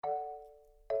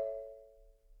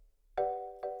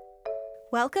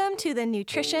Welcome to the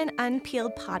Nutrition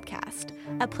Unpeeled podcast,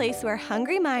 a place where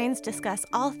hungry minds discuss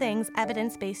all things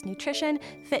evidence-based nutrition,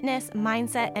 fitness,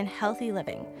 mindset, and healthy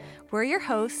living. We're your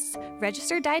hosts,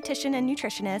 registered dietitian and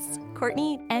nutritionists,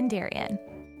 Courtney and Darian.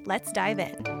 Let's dive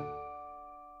in.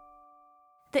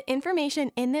 The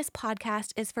information in this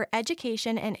podcast is for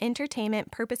education and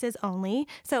entertainment purposes only,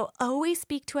 so always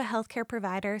speak to a healthcare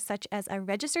provider such as a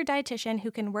registered dietitian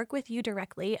who can work with you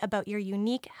directly about your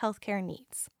unique healthcare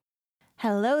needs.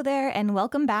 Hello there, and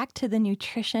welcome back to the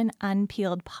Nutrition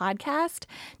Unpeeled podcast.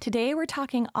 Today, we're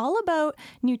talking all about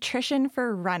nutrition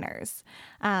for runners.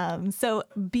 So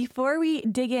before we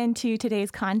dig into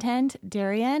today's content,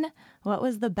 Darian, what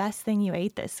was the best thing you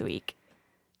ate this week?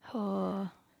 Oh,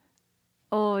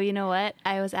 you know what?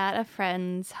 I was at a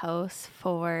friend's house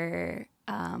for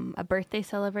a birthday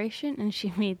celebration, and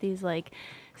she made these like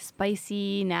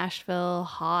spicy Nashville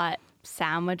hot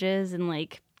sandwiches, and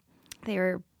like they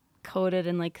were coated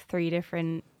in like 3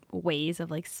 different ways of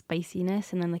like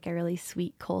spiciness, and then like a really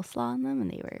sweet coleslaw on them,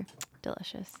 and they were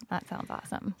delicious. That sounds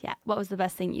awesome. Yeah. What was the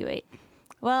best thing you ate?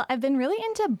 Well, I've been really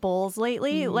into bowls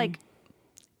lately. Like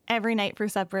every night for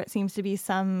supper, it seems to be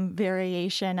some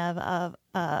variation of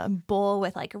a bowl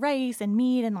with like rice and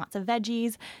meat and lots of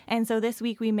veggies. And so this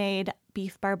week we made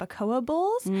beef barbacoa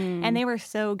bowls, and they were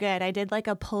so good. I did like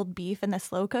a pulled beef in the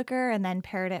slow cooker and then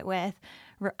paired it with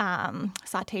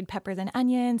sauteed peppers and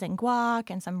onions and guac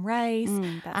and some rice.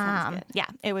 That sounds good. Yeah,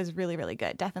 it was really, really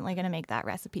good. Definitely going to make that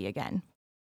recipe again.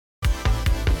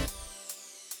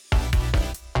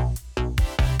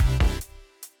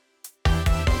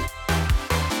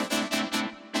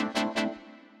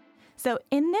 So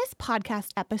in this podcast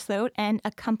episode and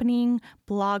accompanying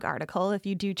blog article, if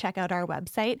you do check out our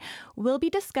website, we'll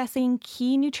be discussing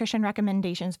key nutrition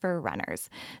recommendations for runners.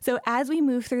 So as we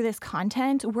move through this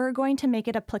content, we're going to make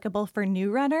it applicable for new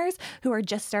runners who are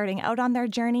just starting out on their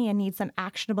journey and need some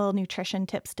actionable nutrition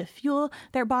tips to fuel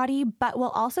their body, but we'll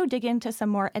also dig into some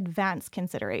more advanced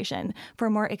consideration for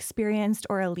more experienced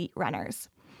or elite runners.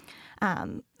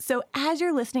 So as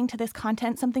you're listening to this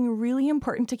content, something really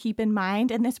important to keep in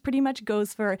mind, and this pretty much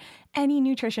goes for any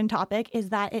nutrition topic, is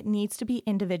that it needs to be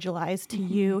individualized to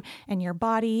you and your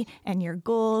body and your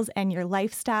goals and your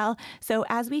lifestyle. So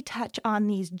as we touch on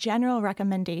these general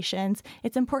recommendations,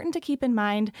 it's important to keep in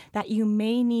mind that you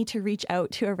may need to reach out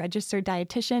to a registered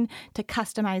dietitian to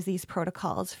customize these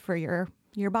protocols for your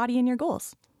body and your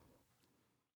goals.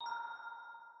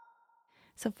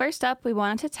 So first up, we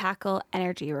wanted to tackle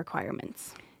energy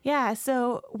requirements. Yeah,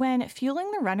 so when fueling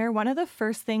the runner, one of the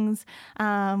first things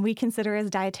we consider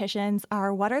as dietitians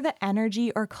are what are the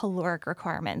energy or caloric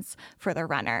requirements for the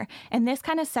runner. And this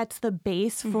kind of sets the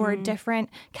base for different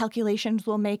calculations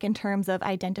we'll make in terms of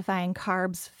identifying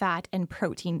carbs, fat, and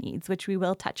protein needs, which we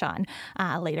will touch on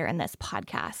later in this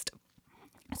podcast.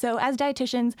 So as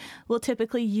dietitians, we'll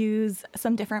typically use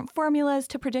some different formulas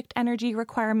to predict energy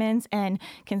requirements and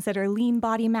consider lean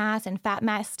body mass and fat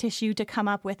mass tissue to come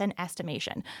up with an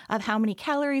estimation of how many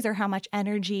calories or how much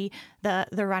energy the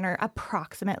runner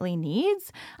approximately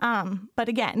needs. But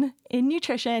again, in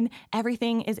nutrition,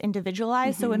 everything is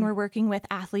individualized. So when we're working with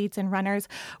athletes and runners,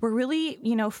 we're really,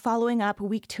 following up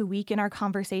week to week in our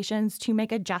conversations to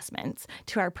make adjustments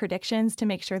to our predictions to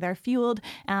make sure they're fueled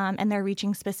and they're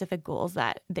reaching specific goals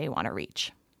that they want to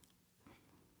reach.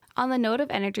 On the note of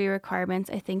energy requirements,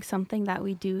 I think something that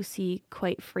we do see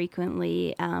quite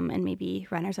frequently, and maybe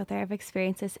runners out there have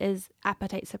experienced this, is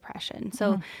appetite suppression.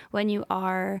 So when you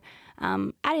are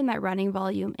adding that running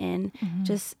volume in,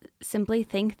 just simply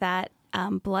think that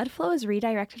blood flow is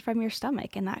redirected from your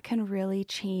stomach, and that can really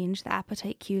change the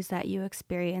appetite cues that you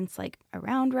experience like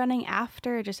around running,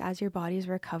 after, just as your body's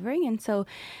recovering. And so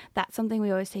that's something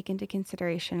we always take into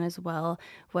consideration as well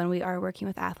when we are working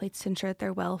with athletes to ensure that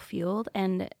they're well fueled.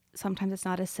 And sometimes it's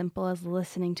not as simple as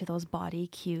listening to those body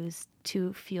cues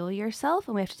to fuel yourself.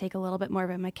 And we have to take a little bit more of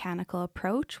a mechanical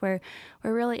approach where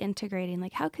we're really integrating,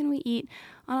 like, how can we eat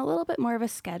on a little bit more of a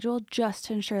schedule just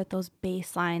to ensure that those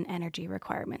baseline energy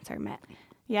requirements are met.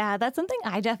 Yeah, that's something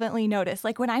I definitely notice.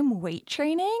 Like when I'm weight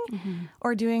training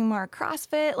or doing more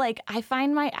CrossFit, like I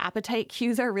find my appetite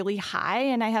cues are really high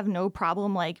and I have no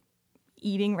problem like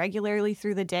eating regularly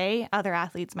through the day. Other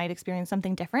athletes might experience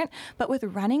something different. But with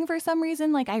running, for some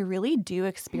reason, like I really do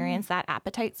experience that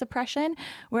appetite suppression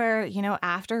where,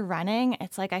 after running,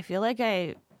 it's like I feel like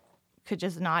I could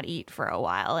just not eat for a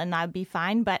while and that'd be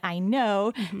fine. But I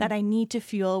know that I need to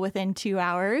fuel within 2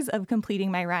 hours of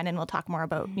completing my run. And we'll talk more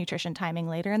about nutrition timing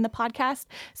later in the podcast.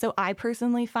 So I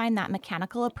personally find that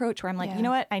mechanical approach where I'm like, you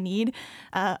know what? I need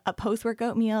a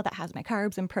post-workout meal that has my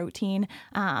carbs and protein.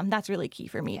 That's really key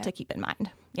for me to keep in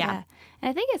mind. Yeah. And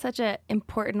I think it's such an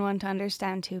important one to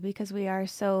understand too, because we are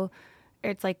so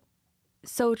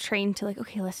trained to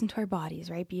okay, listen to our bodies,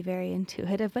 right? Be very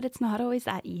intuitive, but it's not always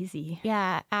that easy.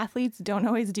 Yeah. Athletes don't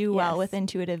always do well with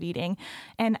intuitive eating.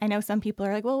 And I know some people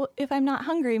are like, well, if I'm not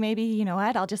hungry, maybe, you know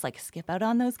what, I'll just skip out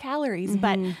on those calories.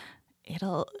 But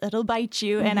it'll bite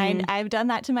you. And I've done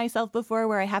that to myself before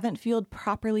where I haven't fueled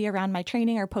properly around my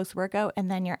training or post-workout. And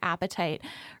then your appetite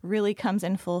really comes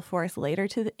in full force later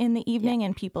in the evening.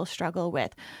 And people struggle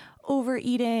with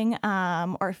overeating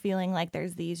or feeling like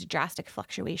there's these drastic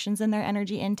fluctuations in their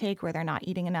energy intake where they're not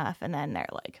eating enough. And then they're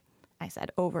like I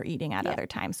said, overeating at other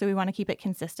times. So we want to keep it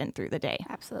consistent through the day.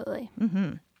 Absolutely.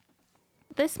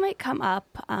 This might come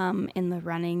up in the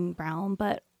running realm,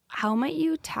 but how might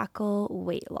you tackle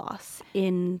weight loss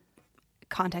in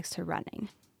context to running?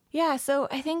 Yeah, so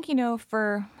I think,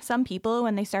 for some people,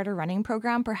 when they start a running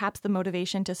program, perhaps the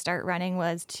motivation to start running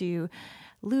was to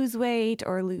lose weight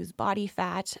or lose body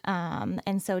fat.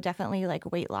 And so definitely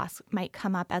weight loss might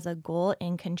come up as a goal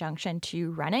in conjunction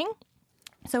to running.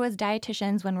 So as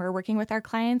dietitians, when we're working with our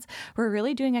clients, we're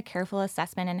really doing a careful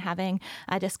assessment and having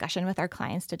a discussion with our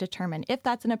clients to determine if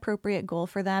that's an appropriate goal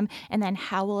for them and then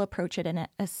how we'll approach it in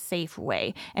a safe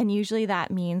way. And usually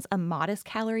that means a modest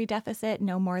calorie deficit,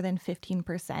 no more than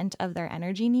 15% of their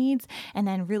energy needs, and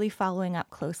then really following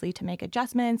up closely to make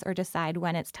adjustments or decide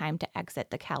when it's time to exit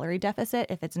the calorie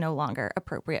deficit if it's no longer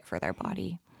appropriate for their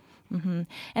body.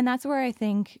 And that's where I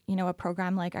think, a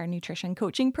program like our nutrition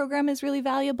coaching program is really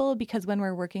valuable because when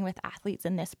we're working with athletes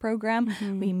in this program,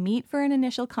 we meet for an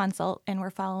initial consult and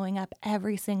we're following up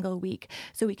every single week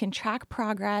so we can track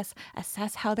progress,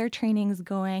 assess how their training's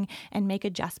going, and make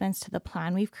adjustments to the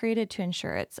plan we've created to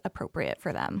ensure it's appropriate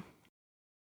for them.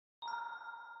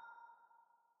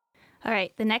 All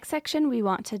right, the next section we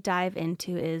want to dive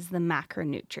into is the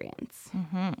macronutrients.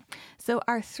 So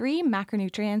our three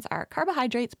macronutrients are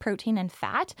carbohydrates, protein, and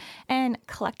fat. And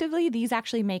collectively, these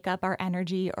actually make up our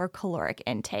energy or caloric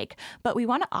intake. But we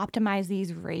want to optimize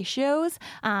these ratios.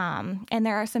 And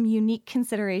there are some unique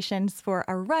considerations for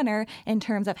a runner in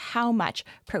terms of how much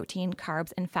protein,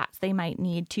 carbs, and fats they might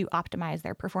need to optimize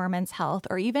their performance, health,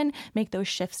 or even make those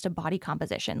shifts to body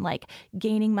composition, like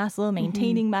gaining muscle,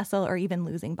 maintaining muscle, or even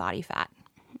losing body fat.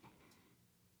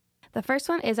 The first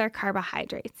one is our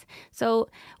carbohydrates. So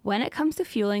when it comes to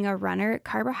fueling a runner,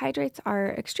 carbohydrates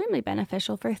are extremely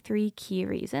beneficial for three key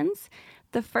reasons.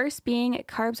 The first being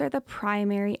carbs are the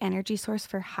primary energy source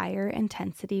for higher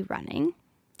intensity running.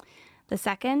 The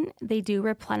second, they do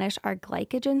replenish our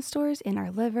glycogen stores in our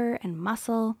liver and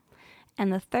muscle.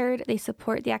 And the third, they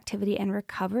support the activity and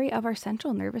recovery of our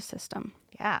central nervous system.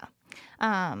 Yeah.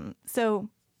 So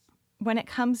when it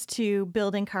comes to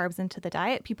building carbs into the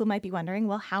diet, people might be wondering,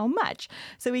 well, how much?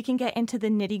 So we can get into the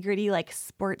nitty gritty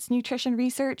sports nutrition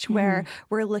research where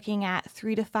we're looking at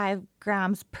 3 to 5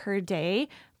 grams per day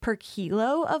per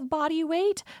kilo of body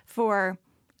weight for,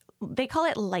 they call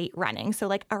it light running.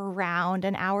 So around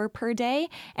an hour per day.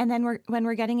 And then when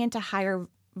we're getting into higher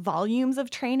volumes of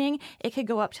training, it could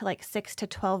go up to 6 to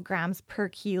 12 grams per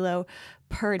kilo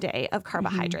per day of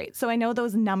carbohydrates. So I know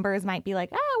those numbers might be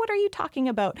what are you talking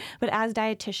about? But as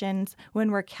dietitians,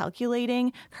 when we're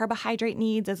calculating carbohydrate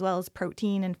needs as well as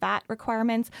protein and fat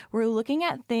requirements, we're looking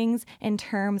at things in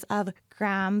terms of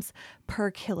grams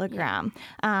per kilogram.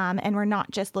 And we're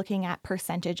not just looking at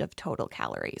percentage of total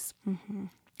calories.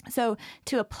 So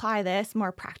to apply this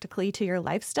more practically to your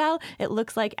lifestyle, it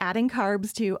looks like adding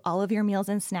carbs to all of your meals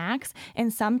and snacks,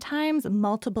 and sometimes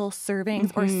multiple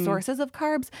servings or sources of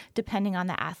carbs, depending on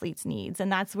the athlete's needs.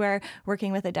 And that's where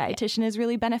working with a dietitian is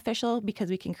really beneficial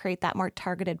because we can create that more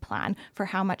targeted plan for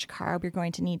how much carb you're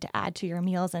going to need to add to your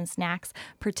meals and snacks,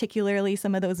 particularly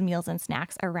some of those meals and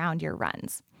snacks around your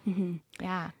runs.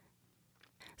 Yeah.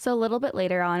 So a little bit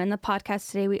later on in the podcast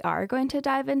today, we are going to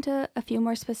dive into a few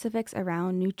more specifics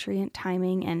around nutrient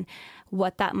timing and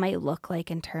what that might look like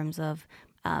in terms of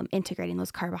integrating those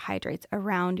carbohydrates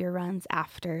around your runs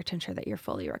after to ensure that you're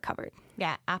fully recovered.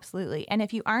 Yeah, absolutely. And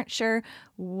if you aren't sure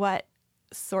what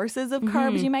sources of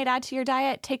carbs you might add to your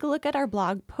diet, take a look at our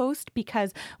blog post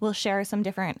because we'll share some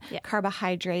different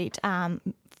carbohydrate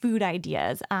food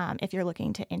ideas if you're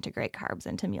looking to integrate carbs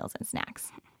into meals and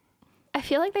snacks. I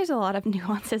feel like there's a lot of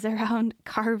nuances around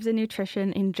carbs and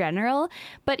nutrition in general,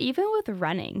 but even with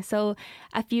running. So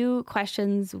a few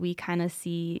questions we kind of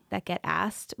see that get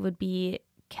asked would be,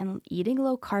 can eating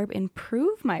low carb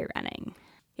improve my running?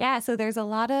 Yeah, so there's a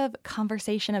lot of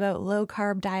conversation about low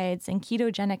carb diets and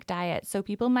ketogenic diets. So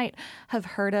people might have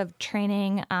heard of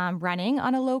training running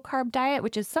on a low carb diet,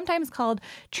 which is sometimes called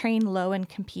train low and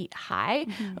compete high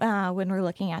when we're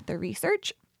looking at the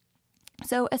research.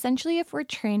 So essentially, if we're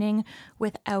training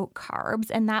without carbs,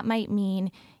 and that might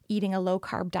mean eating a low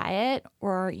carb diet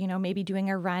or, maybe doing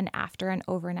a run after an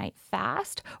overnight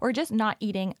fast or just not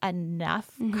eating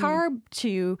enough carb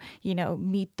to,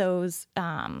 meet those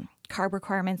carb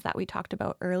requirements that we talked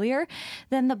about earlier,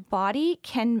 then the body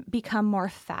can become more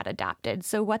fat adapted.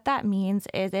 So what that means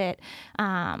is it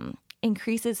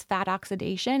increases fat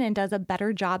oxidation and does a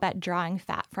better job at drawing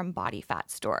fat from body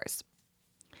fat stores.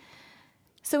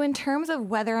 So in terms of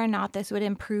whether or not this would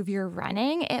improve your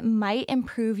running, it might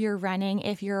improve your running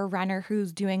if you're a runner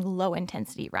who's doing low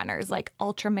intensity runners, like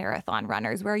ultra marathon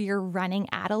runners, where you're running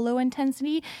at a low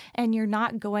intensity and you're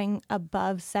not going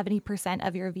above 70%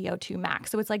 of your VO2 max.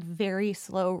 So it's like very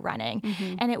slow running.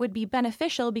 And it would be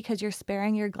beneficial because you're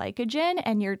sparing your glycogen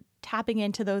and you're tapping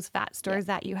into those fat stores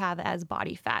that you have as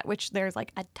body fat, which there's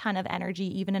like a ton of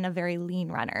energy, even in a very lean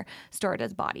runner, stored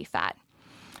as body fat.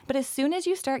 But as soon as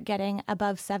you start getting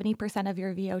above 70% of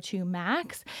your VO2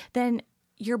 max, then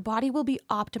your body will be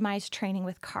optimized training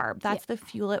with carb. That's the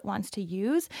fuel it wants to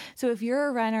use. So if you're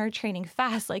a runner training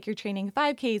fast, like you're training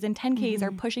 5Ks and 10Ks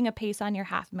or pushing a pace on your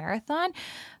half marathon,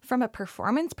 from a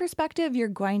performance perspective, you're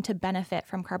going to benefit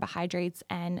from carbohydrates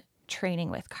and training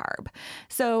with carb.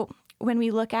 So when we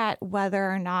look at whether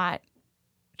or not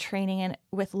training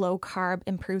with low carb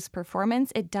improves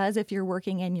performance, it does if you're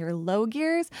working in your low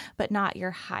gears, but not your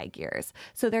high gears.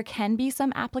 So there can be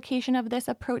some application of this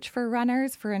approach for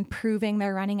runners for improving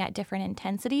their running at different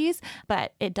intensities,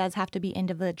 but it does have to be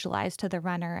individualized to the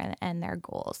runner and their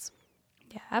goals.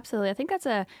 Yeah, absolutely. I think that's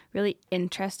a really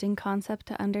interesting concept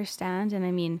to understand. And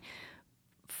I mean,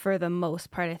 for the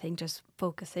most part, I think just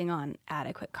focusing on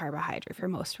adequate carbohydrate for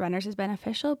most runners is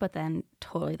beneficial, but then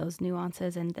totally those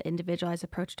nuances and the individualized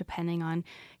approach depending on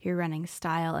your running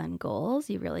style and goals,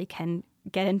 you really can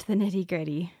get into the nitty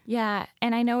gritty. Yeah.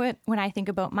 And I know it when I think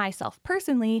about myself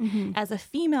personally as a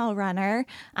female runner,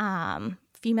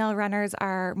 female runners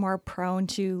are more prone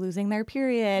to losing their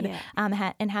period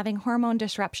and having hormone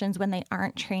disruptions when they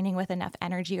aren't training with enough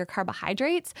energy or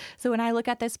carbohydrates. So when I look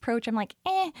at this approach, I'm like,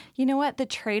 you know what? The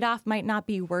trade-off might not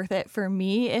be worth it for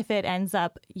me if it ends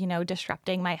up,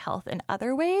 disrupting my health in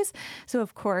other ways. So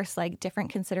of course, like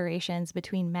different considerations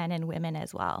between men and women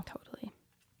as well. Totally.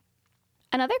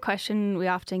 Another question we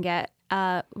often get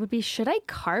would be, should I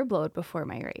carb load before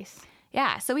my race?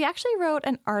 Yeah, so we actually wrote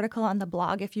an article on the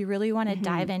blog if you really want to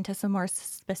dive into some more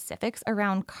specifics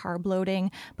around carb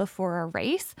loading before a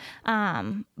race.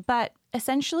 But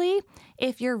essentially,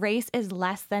 if your race is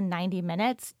less than 90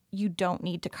 minutes, you don't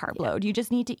need to carb load. You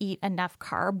just need to eat enough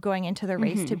carb going into the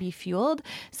race to be fueled.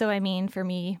 So, I mean, for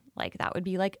me, like that would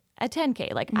be like a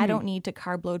 10K. Like I don't need to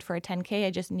carb load for a 10K. I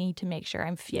just need to make sure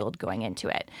I'm fueled going into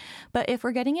it. But if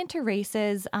we're getting into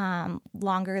races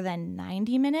longer than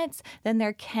 90 minutes, then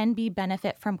there can be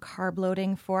benefit from carb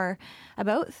loading for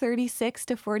about 36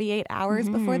 to 48 hours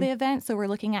before the event. So we're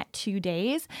looking at 2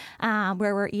 days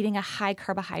where we're eating a high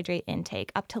carbohydrate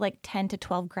intake, up to like 10 to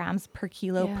 12 grams per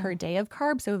kilo per day of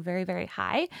carbs. So very, very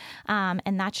high.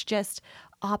 And that's just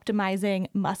optimizing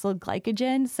muscle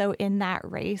glycogen. So in that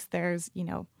race, there's,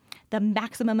 the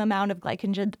maximum amount of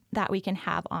glycogen that we can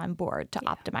have on board to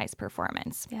optimize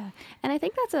performance. Yeah. And I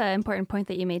think that's an important point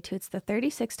that you made too. It's the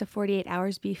 36 to 48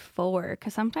 hours before,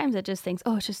 because sometimes it just thinks,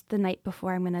 it's just the night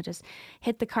before I'm going to just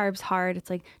hit the carbs hard. It's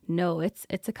like, no, it's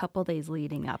a couple days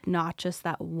leading up, not just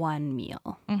that one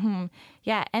meal.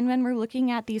 Yeah. And when we're looking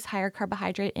at these higher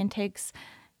carbohydrate intakes,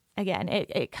 again,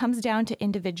 it comes down to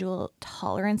individual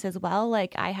tolerance as well.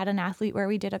 Like I had an athlete where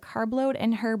we did a carb load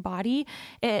and her body,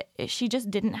 she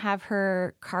just didn't have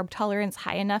her carb tolerance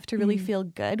high enough to really feel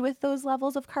good with those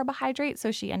levels of carbohydrate.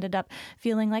 So she ended up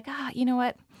feeling like, you know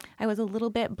what? I was a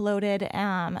little bit bloated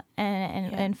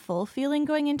and full feeling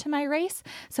going into my race.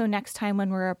 So next time when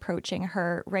we're approaching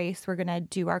her race, we're going to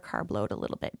do our carb load a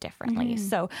little bit differently.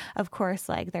 So of course,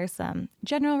 like there's some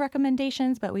general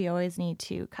recommendations, but we always need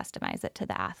to customize it to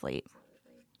the athlete.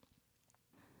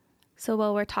 So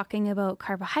while we're talking about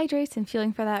carbohydrates and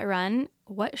fueling for that run,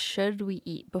 what should we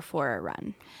eat before a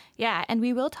run? Yeah, and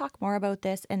we will talk more about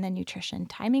this in the nutrition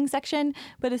timing section,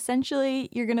 but essentially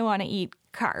you're going to want to eat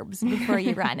carbs before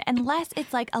you run. Unless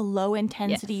it's like a low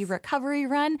intensity recovery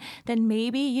run, then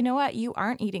maybe, you know what, you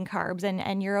aren't eating carbs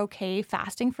and you're okay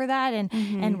fasting for that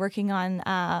and working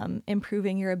on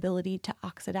improving your ability to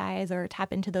oxidize or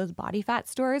tap into those body fat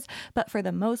stores. But for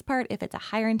the most part, if it's a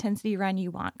higher intensity run, you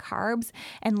want carbs.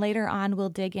 And later on, we'll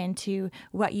dig into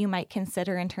what you might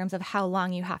consider in terms of how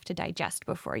long you have to digest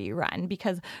before you run,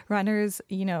 because runners,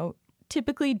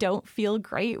 typically don't feel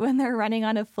great when they're running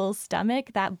on a full stomach.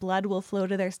 That blood will flow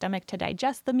to their stomach to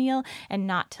digest the meal and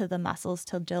not to the muscles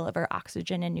to deliver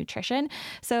oxygen and nutrition.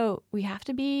 So we have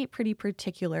to be pretty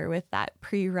particular with that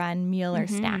pre-run meal or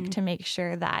snack to make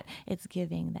sure that it's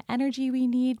giving the energy we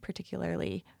need,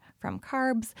 particularly from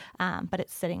carbs, but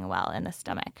it's sitting well in the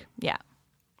stomach. Yeah.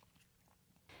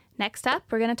 Next up,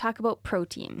 we're going to talk about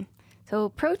protein. So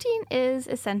protein is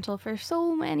essential for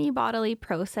so many bodily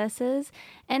processes,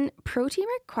 and protein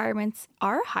requirements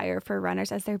are higher for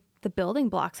runners as they're the building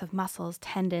blocks of muscles,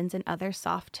 tendons, and other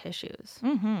soft tissues.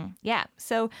 Yeah.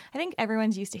 So I think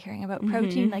everyone's used to hearing about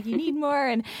protein, like you need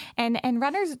more, and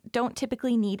runners don't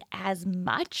typically need as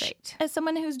much as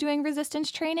someone who's doing resistance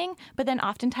training, but then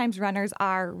oftentimes runners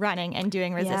are running and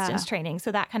doing resistance training.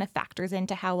 So that kind of factors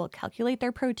into how we'll calculate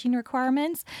their protein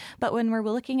requirements. But when we're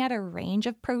looking at a range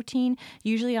of protein,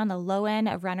 usually on the low end,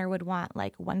 a runner would want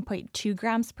like 1.2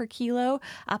 grams per kilo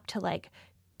up to like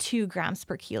 2 grams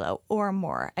per kilo or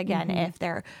more. Again, if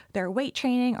they're weight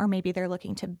training, or maybe they're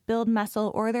looking to build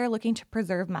muscle, or they're looking to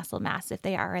preserve muscle mass if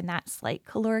they are in that slight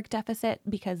caloric deficit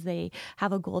because they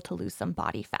have a goal to lose some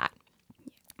body fat.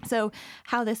 So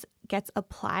how this gets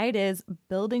applied is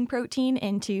building protein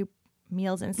into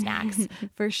meals and snacks.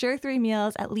 For sure, 3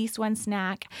 meals, at least 1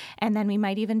 snack. And then we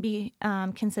might even be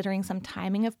considering some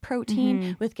timing of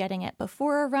protein with getting it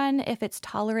before a run if it's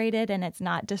tolerated and it's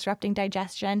not disrupting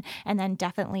digestion. And then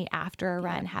definitely after a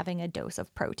run, having a dose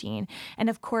of protein. And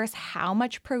of course, how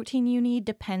much protein you need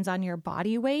depends on your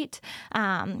body weight.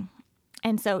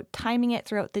 And so timing it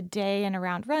throughout the day and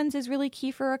around runs is really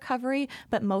key for recovery.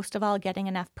 But most of all, getting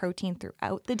enough protein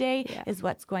throughout the day is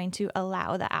what's going to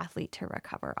allow the athlete to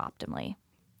recover optimally.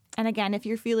 And again, if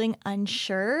you're feeling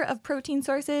unsure of protein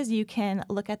sources, you can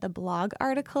look at the blog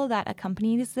article that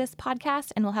accompanies this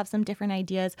podcast, and we'll have some different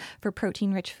ideas for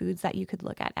protein-rich foods that you could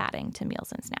look at adding to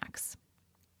meals and snacks.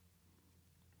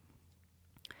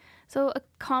 So a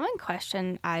common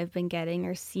question I've been getting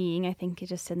or seeing, I think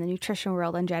just in the nutrition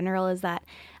world in general, is that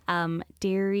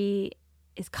dairy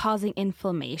is causing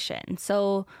inflammation.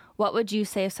 So what would you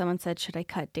say if someone said, should I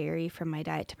cut dairy from my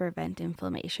diet to prevent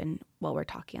inflammation while we're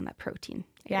talking on that protein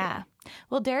area? Yeah.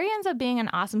 Well, dairy ends up being an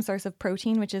awesome source of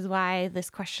protein, which is why this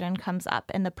question comes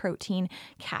up in the protein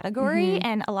category.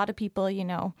 And a lot of people,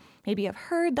 maybe have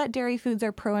heard that dairy foods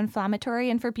are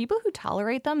pro-inflammatory. And for people who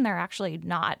tolerate them, they're actually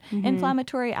not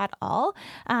inflammatory at all.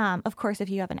 Of course, if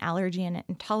you have an allergy and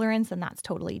intolerance, then that's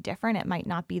totally different. It might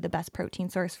not be the best protein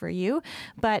source for you.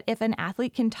 But if an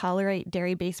athlete can tolerate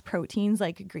dairy-based proteins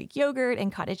like Greek yogurt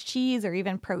and cottage cheese or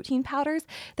even protein powders,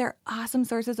 they're awesome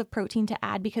sources of protein to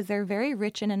add because they're very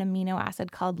rich in an amino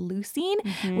acid called leucine,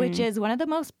 which is one of the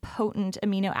most potent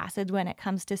amino acids when it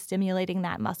comes to stimulating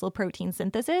that muscle protein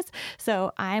synthesis.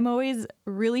 So I'm always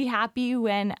really happy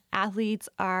when athletes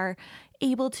are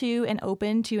able to and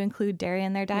open to include dairy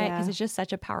in their diet because it's just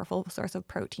such a powerful source of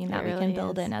protein that we can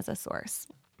build in as a source.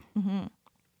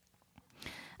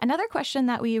 Another question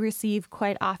that we receive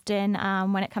quite often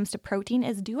when it comes to protein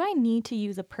is, do I need to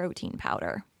use a protein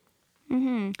powder?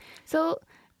 So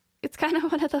it's kind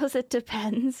of one of those, it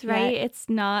depends, right? Yeah. It's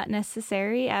not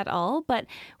necessary at all, but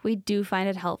we do find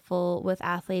it helpful with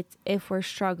athletes if we're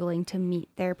struggling to meet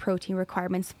their protein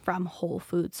requirements from whole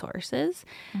food sources.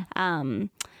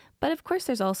 But of course,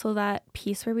 there's also that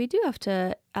piece where we do have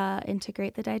to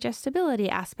integrate the digestibility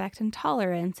aspect and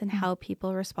tolerance and how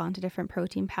people respond to different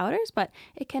protein powders. But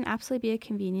it can absolutely be a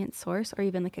convenient source or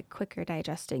even like a quicker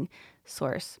digesting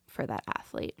source for that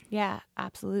athlete. Yeah,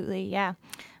 absolutely. Yeah.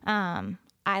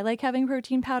 I like having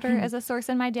protein powder as a source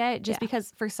in my diet just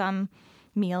because for some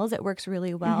meals it works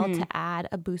really well to add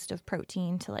a boost of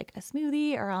protein to like a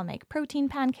smoothie, or I'll make protein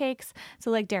pancakes.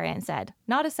 So like Darian said,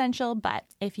 not essential, but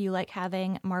if you like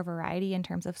having more variety in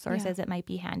terms of sources, it might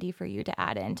be handy for you to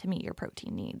add in to meet your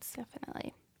protein needs.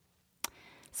 Definitely.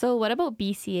 So what about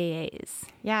BCAAs?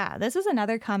 Yeah, this is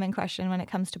another common question when it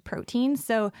comes to protein.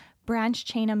 So branched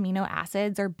chain amino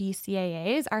acids, or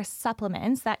BCAAs, are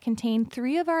supplements that contain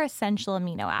 3 of our essential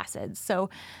amino acids. So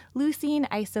leucine,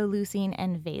 isoleucine,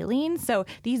 and valine. So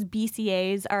these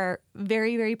BCAAs are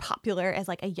very, very popular as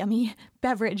like a yummy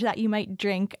beverage that you might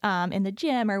drink in the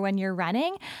gym or when you're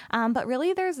running. But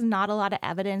really, there's not a lot of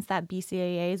evidence that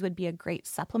BCAAs would be a great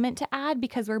supplement to add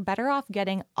because we're better off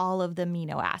getting all of the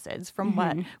amino acids from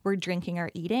what we're drinking or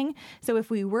eating. So if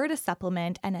we were to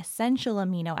supplement, an essential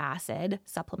amino acid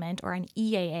supplement or an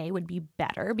EAA would be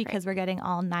better because we're getting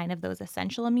all 9 of those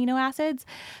essential amino acids.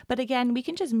 But again, we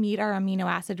can just meet our amino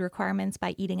acid requirements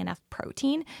by eating enough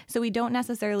protein. So we don't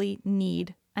necessarily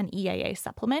need an EAA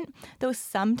supplement, though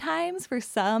sometimes for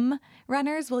some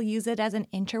runners we'll use it as an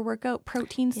inter-workout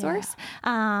protein source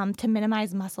to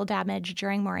minimize muscle damage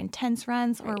during more intense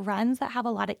runs or runs that have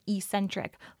a lot of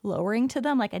eccentric lowering to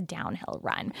them, like a downhill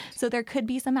run. So there could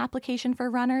be some application for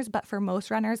runners, but for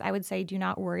most runners, I would say do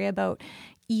not worry about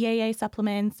EAA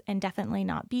supplements and definitely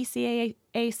not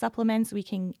BCAA supplements. We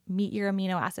can meet your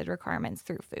amino acid requirements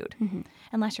through food.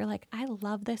 Unless you're like, I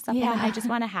love this supplement. I just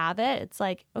want to have it. It's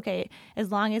like, okay,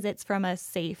 as long as it's from a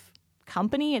safe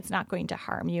company, it's not going to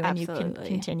harm you and you can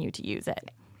continue to use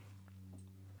it.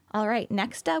 All right,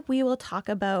 next up, we will talk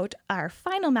about our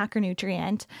final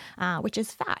macronutrient, which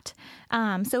is fat.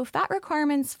 So fat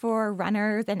requirements for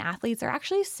runners and athletes are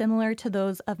actually similar to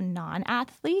those of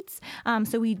non-athletes.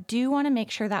 So we do want to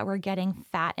make sure that we're getting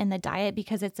fat in the diet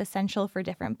because it's essential for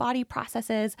different body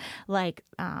processes like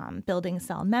building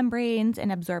cell membranes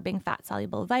and absorbing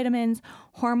fat-soluble vitamins,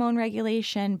 hormone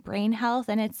regulation, brain health,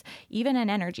 and it's even an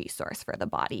energy source for the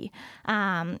body.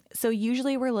 So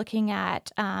usually we're looking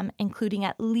at including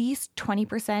at least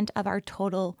 20% of our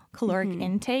total caloric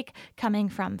intake coming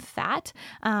from fat.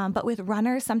 But with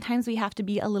runners, sometimes we have to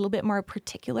be a little bit more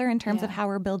particular in terms of how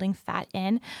we're building fat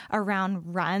in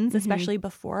around runs, especially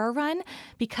before a run,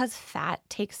 because fat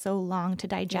takes so long to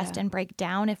digest and break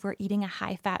down. If we're eating a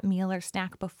high-fat meal or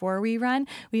snack before we run,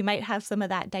 we might have some of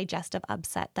that digestive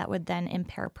upset that would then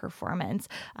impair performance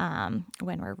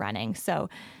when we're running. So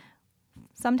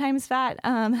sometimes fat,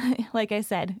 like I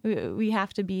said, we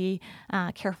have to be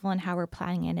careful in how we're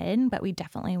planning it in, but we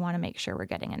definitely want to make sure we're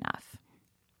getting enough.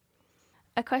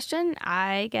 A question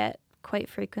I get quite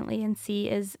frequently and see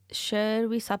is, should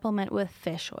we supplement with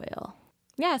fish oil?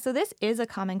 Yeah, so this is a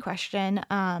common question.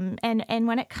 And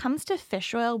when it comes to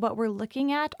fish oil, what we're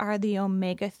looking at are the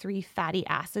omega-3 fatty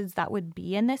acids that would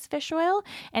be in this fish oil.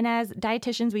 And as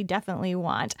dietitians, we definitely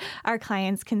want our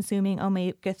clients consuming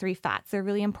omega-3 fats. They're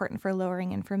really important for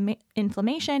lowering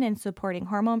inflammation and supporting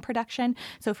hormone production.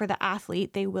 So for the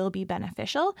athlete, they will be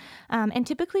beneficial. And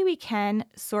typically we can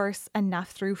source enough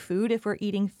through food if we're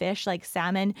eating fish like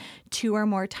salmon 2 or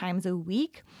more times a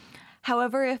week.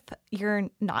 However, if you're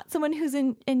not someone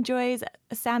who enjoys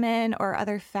salmon or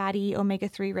other fatty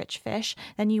omega-3 rich fish,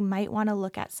 then you might want to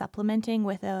look at supplementing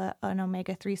with an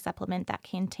omega-3 supplement that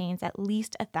contains at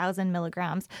least 1,000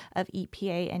 milligrams of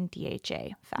EPA and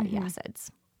DHA fatty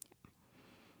acids.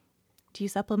 Do you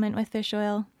supplement with fish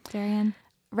oil, Darian?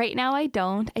 Right now, I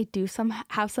don't. I do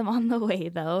have some on the way,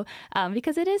 though,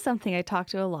 because it is something I talk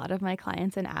to a lot of my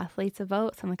clients and athletes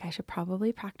about. So I'm like, I should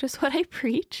probably practice what I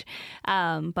preach.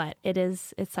 But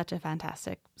it's such a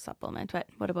fantastic supplement. But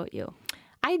what about you?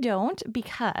 I don't,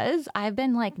 because I've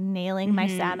been like nailing my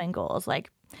salmon goals, like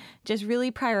just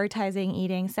really prioritizing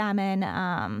eating salmon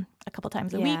a couple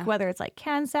times a week, whether it's like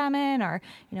canned salmon or,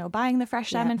 buying the fresh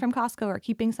salmon from Costco or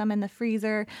keeping some in the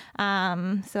freezer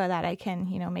so that I can,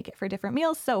 make it for different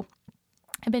meals. So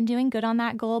I've been doing good on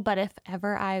that goal, but if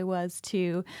ever I was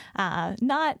to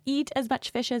not eat as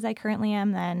much fish as I currently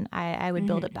am, then I would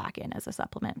build it back in as a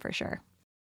supplement for sure.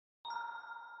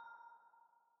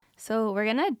 So we're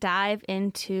going to dive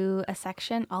into a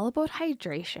section all about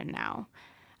hydration now.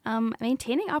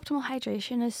 Maintaining optimal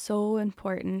hydration is so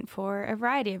important for a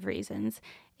variety of reasons.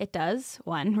 It does,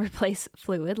 1, replace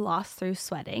fluid lost through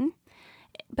sweating,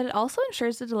 but it also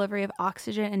ensures the delivery of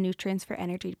oxygen and nutrients for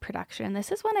energy production.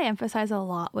 This is one I emphasize a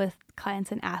lot with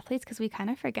clients and athletes because we kind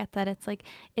of forget that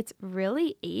it's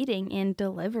really aiding in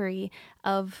delivery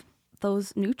of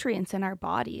those nutrients in our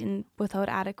body, and without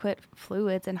adequate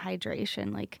fluids and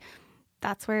hydration,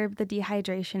 that's where the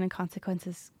dehydration and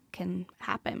consequences can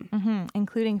happen.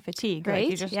 Including fatigue, right?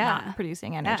 You're just not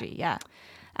producing energy.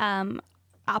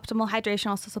 Optimal hydration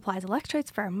also supplies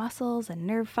electrolytes for our muscles and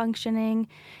nerve functioning.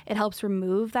 It helps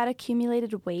remove that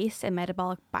accumulated waste and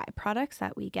metabolic byproducts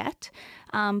that we get.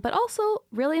 But also,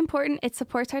 really important, it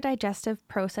supports our digestive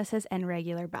processes and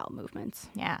regular bowel movements.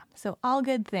 Yeah, so all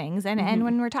good things. And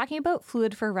when we're talking about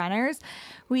fluid for runners,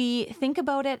 we think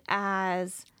about it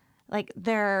as like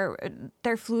their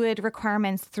fluid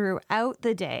requirements throughout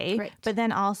the day, but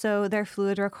then also their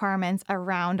fluid requirements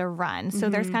around a run. So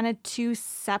there's kind of 2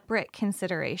 separate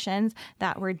considerations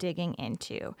that we're digging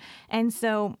into. And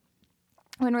so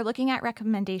when we're looking at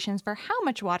recommendations for how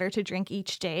much water to drink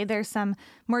each day, there's some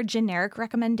more generic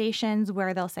recommendations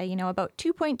where they'll say, about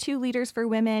 2.2 liters for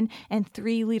women and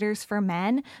 3 liters for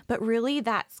men. But really,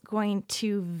 that's going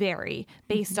to vary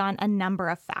based on a number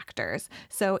of factors.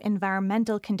 So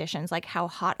environmental conditions, like how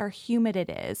hot or humid it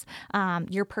is,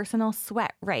 your personal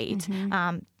sweat rate,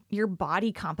 your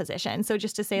body composition. So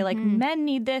just to say like men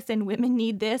need this and women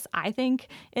need this, I think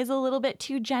is a little bit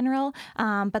too general.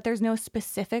 But there's no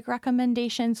specific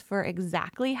recommendations for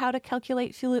exactly how to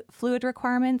calculate fluid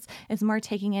requirements. It's more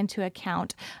taking into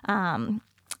account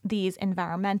these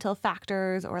environmental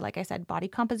factors or, like I said, body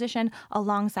composition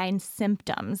alongside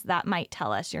symptoms that might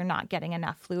tell us you're not getting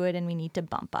enough fluid and we need to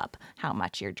bump up how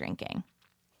much you're drinking.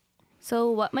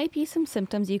 So what might be some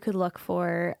symptoms you could look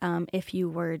for if you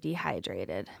were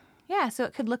dehydrated? Yeah, so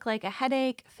it could look like a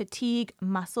headache, fatigue,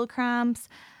 muscle cramps,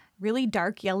 really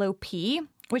dark yellow pee,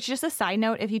 which, just a side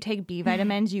note, if you take B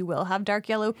vitamins, you will have dark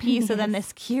yellow pee. So then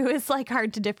this cue is like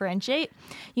hard to differentiate.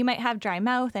 You might have dry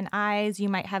mouth and eyes. You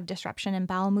might have disruption in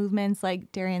bowel movements.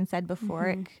 Like Darian said before,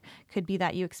 it could be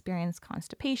that you experience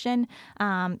constipation.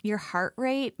 Your heart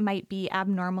rate might be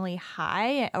abnormally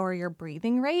high, or your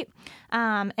breathing rate.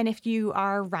 And if you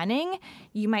are running,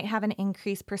 you might have an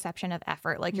increased perception of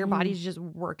effort. Like your body's just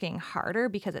working harder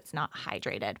because it's not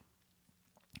hydrated.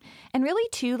 And really,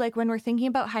 too, like when we're thinking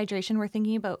about hydration, we're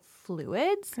thinking about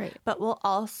fluids, right, but we'll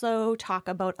also talk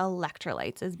about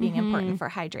electrolytes as being important for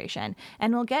hydration.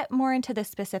 And we'll get more into the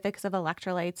specifics of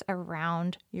electrolytes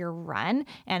around your run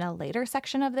in a later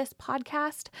section of this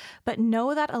podcast. But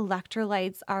know that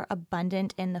electrolytes are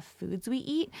abundant in the foods we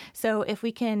eat. So if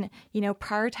we can,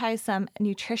 prioritize some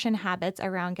nutrition habits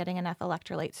around getting enough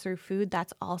electrolytes through food,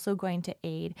 that's also going to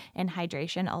aid in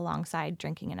hydration alongside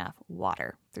drinking enough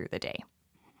water through the day.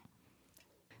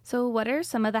 So what are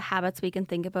some of the habits we can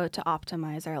think about to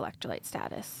optimize our electrolyte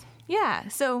status? Yeah,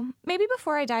 so maybe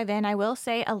before I dive in, I will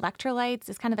say electrolytes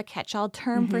is kind of a catch-all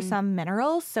term for some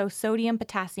minerals. So sodium,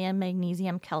 potassium,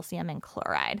 magnesium, calcium, and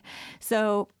chloride.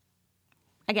 So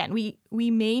again, we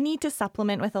may need to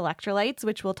supplement with electrolytes,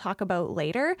 which we'll talk about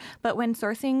later. But when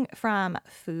sourcing from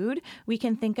food, we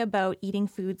can think about eating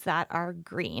foods that are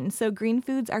green. So green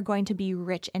foods are going to be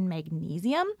rich in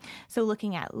magnesium. So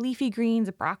looking at leafy greens,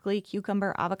 broccoli,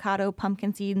 cucumber, avocado,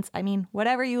 pumpkin seeds,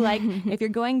 whatever you like. If you're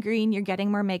going green, you're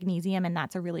getting more magnesium, and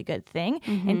that's a really good thing.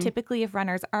 And typically, if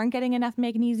runners aren't getting enough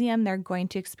magnesium, they're going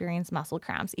to experience muscle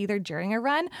cramps, either during a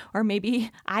run or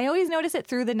maybe I always notice it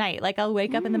through the night. Like I'll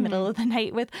wake up in the middle of the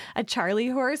night with a Charlie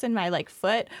horse in my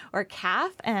foot or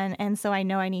calf. And so I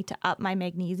know I need to up my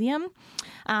magnesium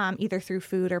either through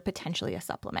food or potentially a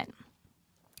supplement.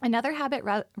 Another habit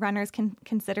runners can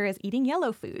consider is eating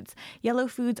yellow foods. Yellow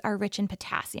foods are rich in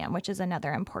potassium, which is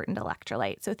another important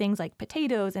electrolyte. So things like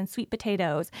potatoes and sweet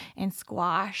potatoes and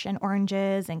squash and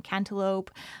oranges and cantaloupe,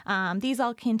 these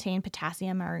all contain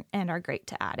potassium and are great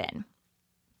to add in.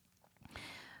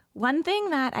 One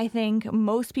thing that I think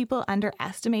most people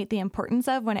underestimate the importance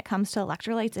of when it comes to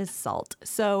electrolytes is salt.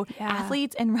 So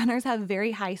athletes and runners have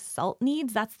very high salt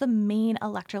needs. That's the main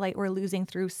electrolyte we're losing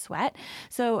through sweat.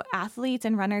 So athletes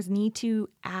and runners need to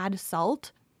add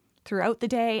salt throughout the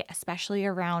day, especially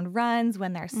around runs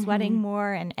when they're sweating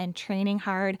more and training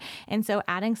hard. And so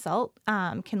adding salt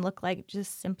can look like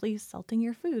just simply salting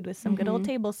your food with some good old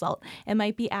table salt. It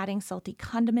might be adding salty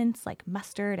condiments like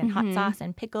mustard and hot sauce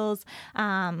and pickles.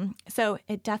 So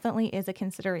it definitely is a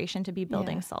consideration to be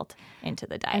building salt into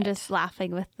the diet. I'm just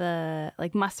laughing with the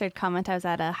mustard comment. I was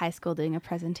at a high school doing a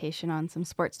presentation on some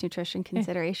sports nutrition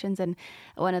considerations, and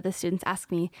one of the students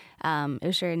asked me, it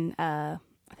was during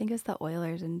I think it was the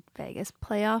Oilers in Vegas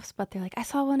playoffs, but they're like, I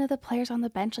saw one of the players on the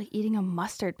bench eating a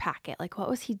mustard packet. What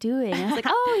was he doing? And I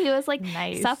was like, he was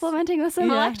nice. Supplementing with some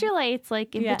electrolytes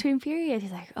in between periods.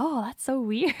 He's like, oh, that's so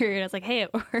weird. I was like, hey,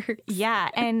 it works. Yeah.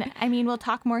 And we'll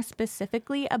talk more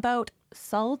specifically about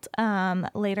salt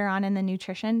later on in the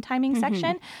nutrition timing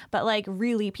section. But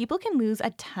really, people can lose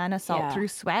a ton of salt through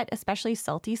sweat, especially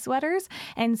salty sweaters.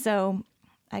 And so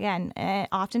again,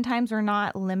 oftentimes we're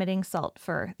not limiting salt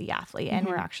for the athlete and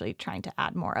we're actually trying to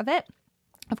add more of it.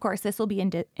 Of course, this will be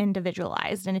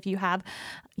individualized. And if you have,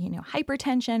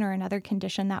 hypertension or another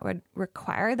condition that would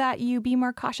require that you be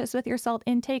more cautious with your salt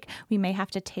intake, we may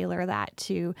have to tailor that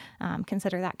to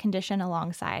consider that condition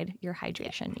alongside your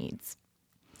hydration needs.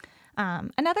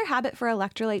 Another habit for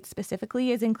electrolytes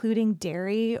specifically is including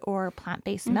dairy or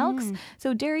plant-based milks.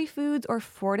 So dairy foods or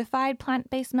fortified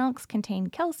plant-based milks contain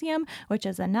calcium, which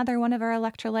is another one of our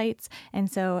electrolytes.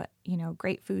 And so,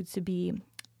 great foods to be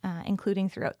including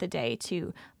throughout the day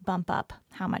to bump up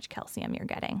how much calcium you're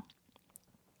getting.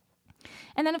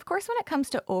 And then, of course, when it comes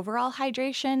to overall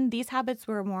hydration, these habits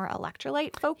were more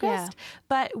electrolyte focused.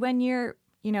 But when you're,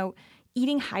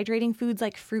 eating hydrating foods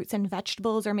like fruits and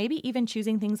vegetables, or maybe even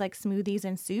choosing things like smoothies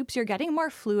and soups, you're getting more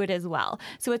fluid as well.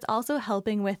 So it's also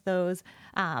helping with those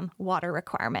water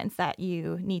requirements that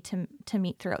you need to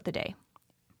meet throughout the day.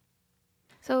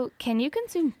 So can you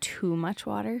consume too much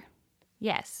water?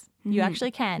 Yes, you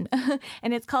actually can.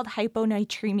 And it's called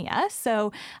hyponatremia.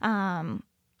 So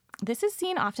this is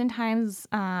seen oftentimes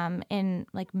in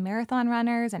like marathon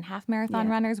runners and half marathon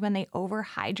runners when they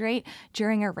overhydrate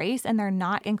during a race and they're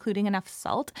not including enough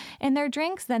salt in their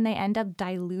drinks. Then they end up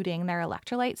diluting their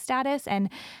electrolyte status and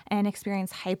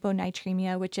experience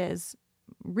hyponatremia, which is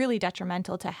really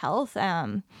detrimental to health.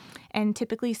 And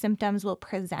typically symptoms will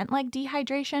present like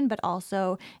dehydration, but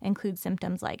also include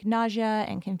symptoms like nausea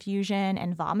and confusion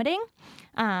and vomiting.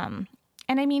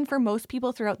 And I mean, for most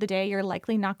people throughout the day, you're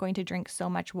likely not going to drink so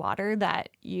much water that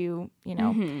you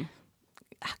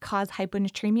cause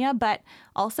hyponatremia. But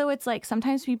also it's like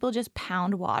sometimes people just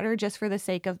pound water just for the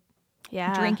sake of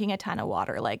drinking a ton of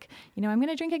water. Like, I'm going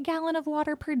to drink a gallon of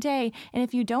water per day. And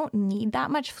if you don't need that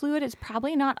much fluid, it's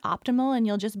probably not optimal and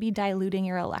you'll just be diluting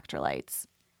your electrolytes.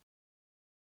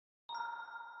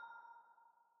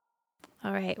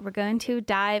 All right, we're going to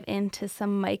dive into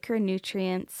some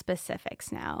micronutrient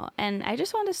specifics now. And I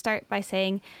just want to start by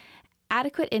saying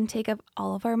adequate intake of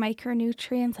all of our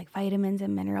micronutrients like vitamins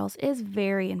and minerals is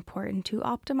very important to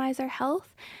optimize our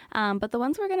health. But the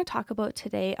ones we're going to talk about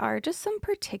today are just some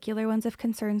particular ones of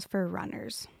concerns for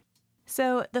runners.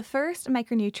 So the first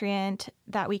micronutrient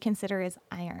that we consider is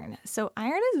iron. So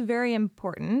iron is very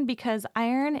important because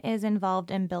iron is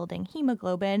involved in building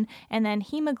hemoglobin, and then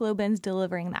hemoglobin's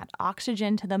delivering that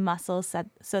oxygen to the muscles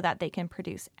so that they can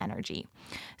produce energy.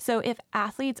 So if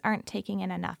athletes aren't taking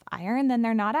in enough iron, then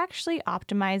they're not actually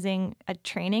optimizing a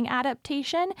training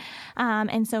adaptation.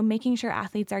 And so making sure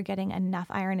athletes are getting enough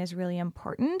iron is really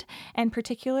important, and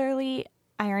particularly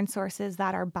iron sources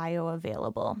that are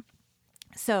bioavailable.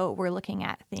 So we're looking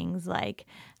at things like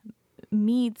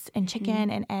meats and chicken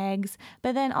and eggs.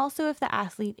 But then also if the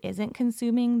athlete isn't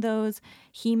consuming those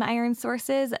heme iron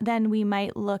sources, then we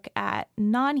might look at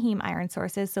non-heme iron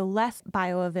sources, so less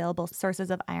bioavailable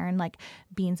sources of iron like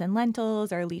beans and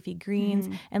lentils or leafy greens,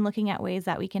 and looking at ways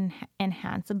that we can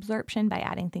enhance absorption by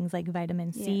adding things like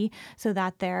vitamin C so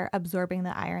that they're absorbing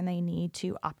the iron they need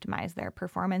to optimize their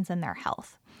performance and their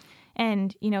health.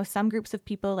 And, some groups of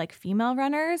people like female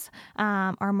runners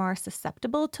are more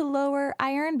susceptible to lower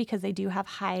iron because they do have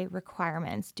high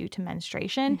requirements due to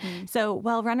menstruation. So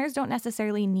while runners don't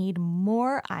necessarily need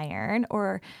more iron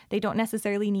or they don't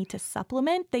necessarily need to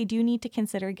supplement, they do need to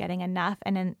consider getting enough.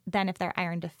 And then if they're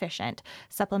iron deficient,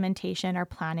 supplementation or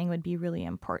planning would be really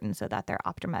important so that they're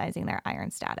optimizing their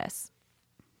iron status.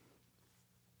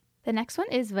 The next one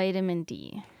is vitamin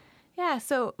D. Yeah,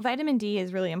 so vitamin D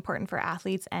is really important for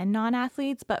athletes and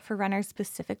non-athletes, but for runners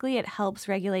specifically, it helps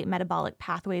regulate metabolic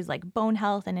pathways like bone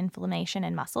health and inflammation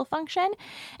and muscle function.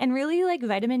 And really, like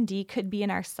vitamin D could be in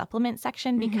our supplement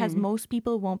section because most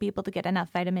people won't be able to get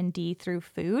enough vitamin D through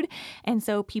food. And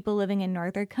so people living in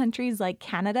northern countries like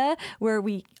Canada, where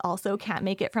we also can't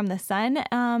make it from the sun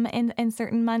in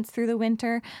certain months through the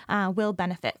winter, will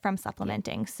benefit from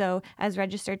supplementing. So as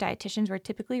registered dietitians, we're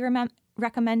typically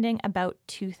recommending about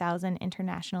 2,000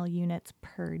 international units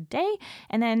per day,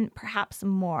 and then perhaps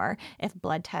more if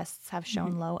blood tests have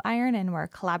shown low iron, and we're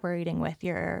collaborating with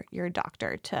your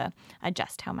doctor to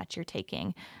adjust how much you're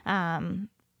taking.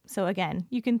 So again,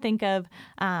 you can think of,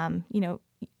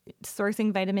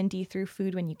 sourcing vitamin D through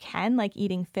food when you can, like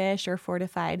eating fish or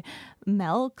fortified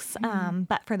milks.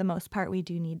 But for the most part, we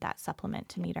do need that supplement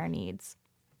to meet our needs.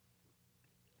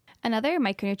 Another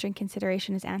micronutrient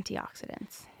consideration is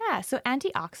antioxidants. Yeah, so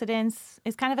antioxidants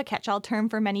is kind of a catch-all term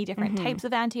for many different types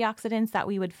of antioxidants that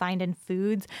we would find in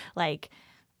foods like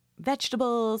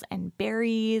vegetables and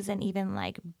berries and even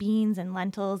like beans and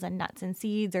lentils and nuts and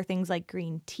seeds or things like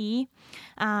green tea.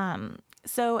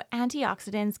 So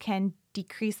antioxidants can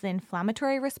decrease the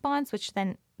inflammatory response, which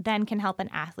then can help an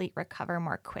athlete recover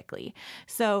more quickly.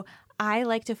 So I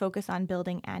like to focus on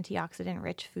building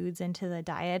antioxidant-rich foods into the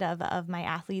diet of my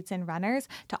athletes and runners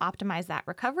to optimize that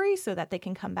recovery so that they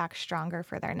can come back stronger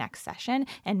for their next session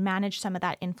and manage some of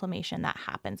that inflammation that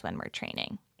happens when we're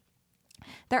training.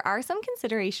 There are some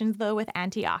considerations, though, with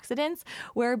antioxidants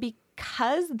where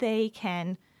because they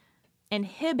can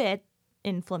inhibit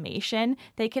inflammation,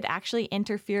 they could actually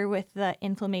interfere with the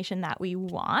inflammation that we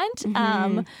want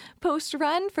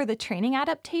post-run for the training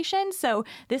adaptation. So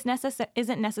this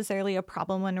isn't necessarily a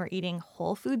problem when we're eating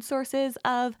whole food sources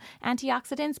of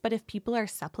antioxidants, but if people are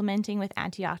supplementing with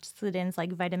antioxidants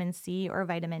like vitamin C or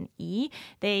vitamin E,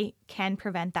 they can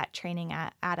prevent that training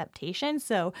adaptation.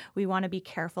 So we want to be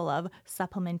careful of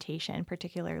supplementation,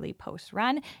 particularly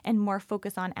post-run, and more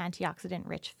focus on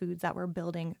antioxidant-rich foods that we're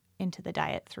building into the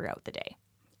diet throughout the day.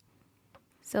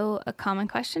 So a common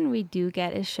question we do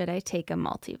get is, should I take a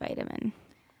multivitamin?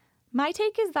 My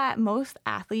take is that most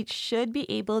athletes should be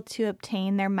able to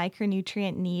obtain their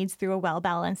micronutrient needs through a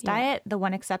well-balanced diet, the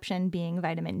one exception being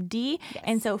vitamin D. Yes.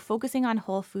 And so focusing on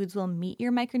whole foods will meet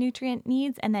your micronutrient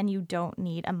needs, and then you don't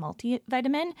need a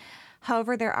multivitamin.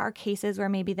 However, there are cases where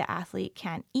maybe the athlete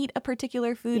can't eat a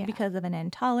particular food because of an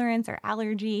intolerance or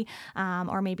allergy,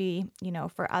 or maybe,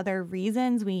 for other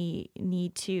reasons, we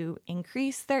need to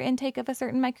increase their intake of a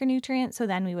certain micronutrient. So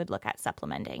then we would look at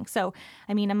supplementing. So,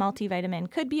 a multivitamin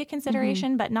could be a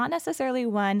consideration, but not necessarily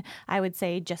one I would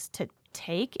say just to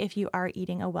take if you are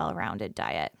eating a well-rounded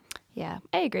diet. Yeah,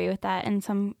 I agree with that.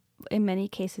 And in many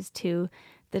cases too,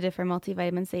 the different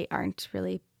multivitamins, they aren't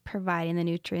really providing the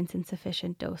nutrients in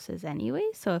sufficient doses anyway.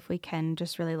 So if we can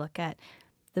just really look at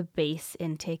the base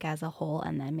intake as a whole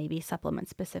and then maybe supplement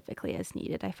specifically as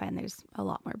needed, I find there's a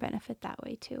lot more benefit that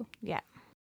way too. Yeah.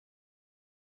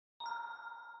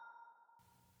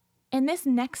 In this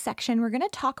next section, we're going to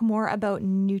talk more about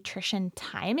nutrition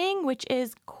timing, which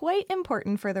is quite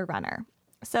important for the runner.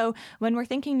 So when we're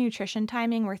thinking nutrition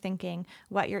timing, we're thinking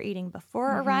what you're eating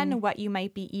before a run, what you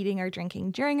might be eating or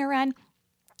drinking during a run,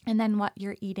 and then what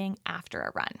you're eating after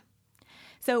a run.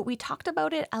 So we talked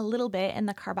about it a little bit in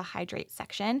the carbohydrate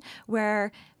section,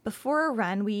 where before a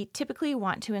run, we typically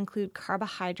want to include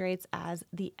carbohydrates as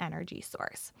the energy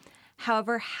source.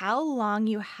 However, how long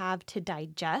you have to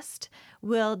digest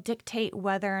will dictate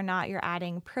whether or not you're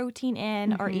adding protein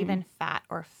in or even fat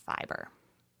or fiber.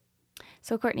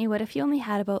 So Courtney, what if you only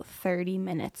had about 30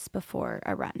 minutes before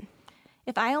a run?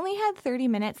 If I only had 30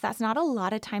 minutes, that's not a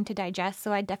lot of time to digest.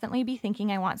 So I'd definitely be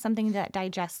thinking I want something that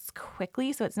digests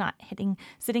quickly so it's not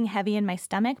sitting heavy in my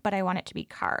stomach, but I want it to be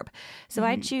carb. So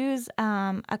I'd choose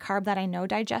a carb that I know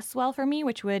digests well for me,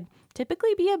 which would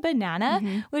typically be a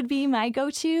banana would be my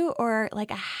go-to, or like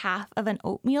a half of an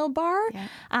oatmeal bar.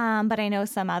 Yeah. But I know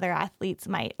some other athletes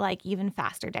might like even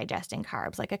faster digesting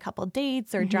carbs, like a couple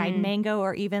dates or dried mango,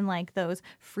 or even like those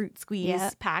fruit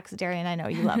squeeze packs. Darian, I know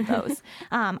you love those.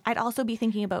 I'd also be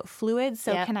thinking about fluids.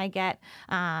 So can I get,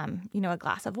 a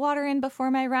glass of water in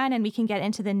before my run? And we can get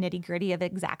into the nitty gritty of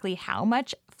exactly how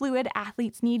much fluid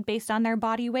athletes need based on their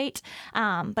body weight.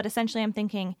 But essentially I'm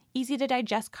thinking easy to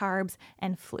digest carbs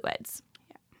and fluids.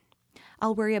 Yeah.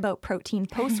 I'll worry about protein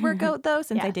post-workout though,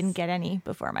 since I didn't get any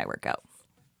before my workout.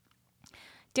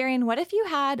 Darian, what if you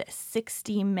had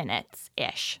 60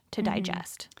 minutes-ish to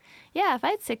digest? Yeah, if I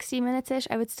had 60 minutes-ish,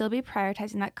 I would still be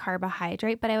prioritizing that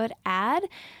carbohydrate, but I would add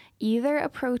either a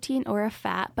protein or a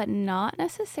fat, but not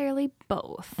necessarily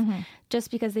both, just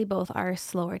because they both are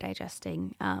slower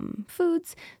digesting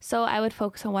foods. So I would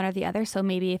focus on one or the other. So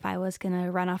maybe if I was going to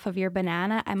run off of your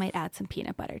banana, I might add some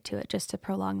peanut butter to it just to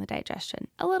prolong the digestion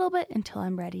a little bit until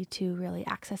I'm ready to really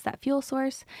access that fuel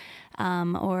source.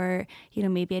 Or,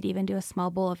 maybe I'd even do a small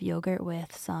bowl of yogurt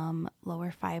with some lower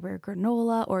fiber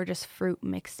granola or just fruit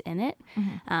mixed in it.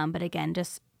 But again,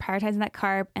 just prioritizing that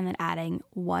carb and then adding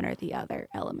one or the other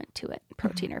element to it,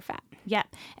 protein or fat. Yeah.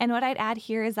 And what I'd add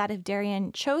here is that if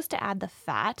Darian chose to add the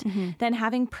fat, then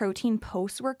having protein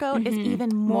post-workout is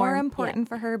even more important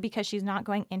for her, because she's not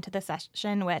going into the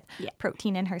session with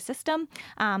protein in her system.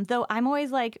 Though I'm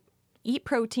always like, eat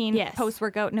protein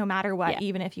post-workout no matter what,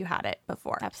 even if you had it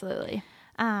before. Absolutely.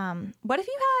 What if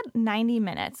you had 90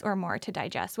 minutes or more to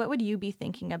digest? What would you be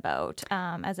thinking about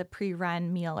as a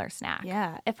pre-run meal or snack?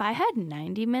 Yeah, if I had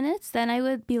 90 minutes, then I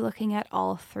would be looking at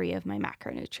all three of my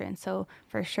macronutrients. So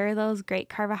for sure, those great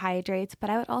carbohydrates,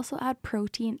 but I would also add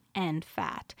protein and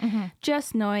fat.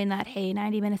 Just knowing that, hey,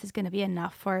 90 minutes is going to be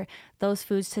enough for those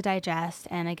foods to digest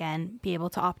and, again, be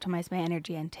able to optimize my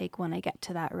energy intake when I get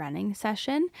to that running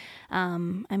session.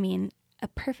 A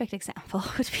perfect example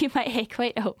would be my egg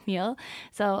white oatmeal.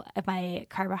 So my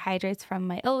carbohydrates from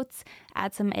my oats,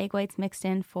 add some egg whites mixed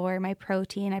in for my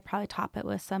protein. I'd probably top it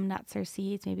with some nuts or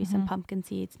seeds, maybe some pumpkin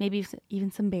seeds, maybe even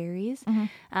some berries.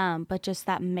 But just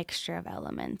that mixture of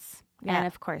elements And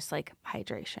of course, like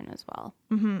hydration as well.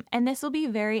 And this will be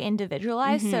very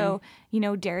individualized. So,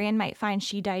 Darian might find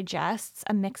she digests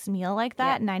a mixed meal like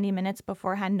that 90 minutes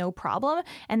beforehand, no problem.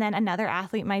 And then another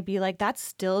athlete might be like, that's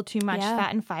still too much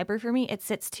fat and fiber for me. It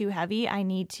sits too heavy. I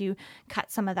need to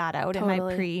cut some of that out in my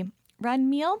pre-run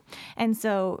meal. And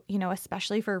so,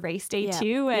 especially for race day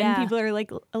too, when people are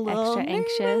like a little extra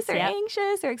anxious or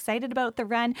anxious or excited about the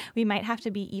run, we might have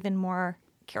to be even more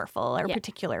careful or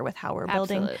particular with how we're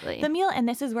building the meal. And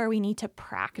this is where we need to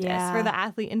practice for the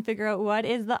athlete and figure out what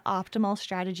is the optimal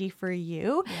strategy for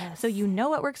you. So you know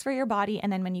what works for your body. And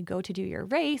then when you go to do your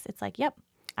race, it's like, yep,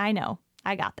 I know.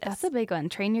 I got this. That's a big one.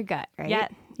 Train your gut,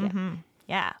 right?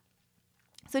 Yeah.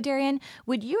 So Darian,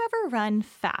 would you ever run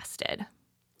fasted?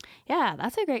 Yeah,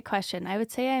 that's a great question. I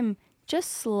would say I'm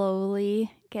just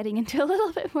slowly getting into a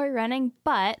little bit more running,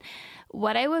 but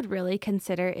what I would really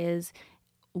consider is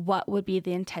what would be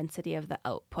the intensity of the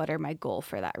output or my goal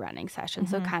for that running session.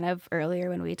 So kind of earlier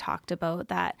when we talked about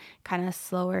that kind of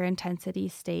slower intensity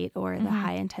state or the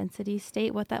high intensity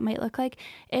state, what that might look like.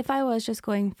 If I was just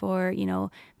going for,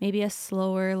 maybe a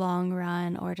slower long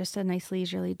run or just a nice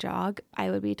leisurely jog,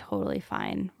 I would be totally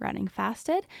fine running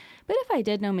fasted. But if I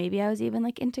did know maybe I was even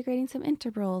like integrating some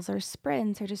intervals or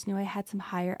sprints or just knew I had some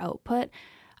higher output,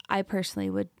 I personally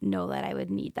would know that I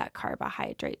would need that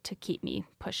carbohydrate to keep me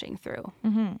pushing through.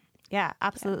 Yeah,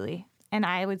 absolutely. Yeah. And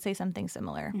I would say something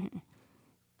similar.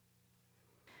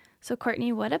 So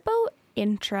Courtney, what about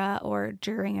intra or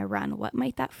during a run? What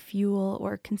might that fuel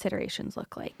or considerations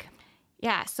look like?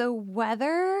 Yeah, so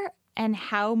whether and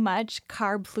how much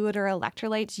carb, fluid, or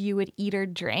electrolytes you would eat or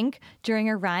drink during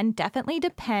a run definitely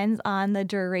depends on the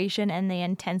duration and the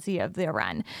intensity of the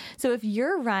run. So if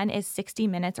your run is 60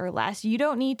 minutes or less, you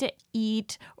don't need to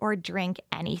eat or drink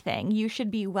anything. You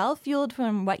should be well fueled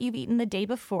from what you've eaten the day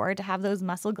before to have those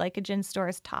muscle glycogen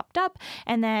stores topped up.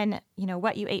 And then,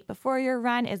 what you ate before your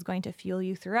run is going to fuel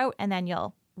you throughout, and then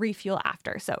you'll refuel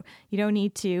after. So you don't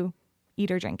need to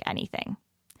eat or drink anything.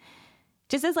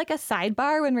 Just as like a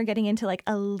sidebar, when we're getting into like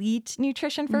elite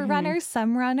nutrition for runners,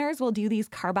 some runners will do these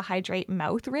carbohydrate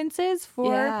mouth rinses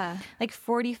for like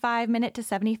 45-minute to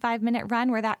 75-minute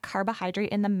run, where that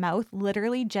carbohydrate in the mouth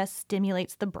literally just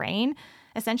stimulates the brain,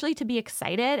 essentially to be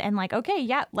excited and like, okay,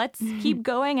 let's keep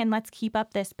going and let's keep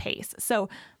up this pace. So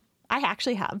I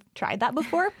actually have tried that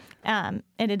before, and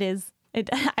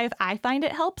I find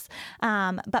it helps.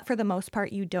 But for the most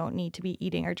part, you don't need to be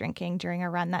eating or drinking during a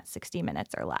run that's 60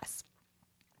 minutes or less.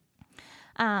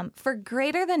 For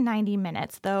greater than 90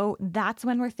 minutes, though, that's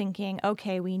when we're thinking,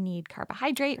 okay, we need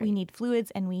carbohydrate, we need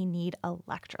fluids, and we need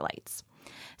electrolytes.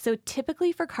 So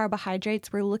typically for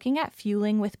carbohydrates, we're looking at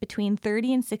fueling with between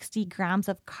 30 and 60 grams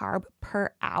of carb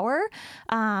per hour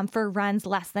for runs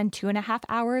less than 2.5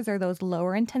 hours, or those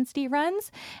lower intensity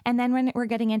runs. And then when we're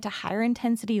getting into higher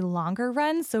intensity, longer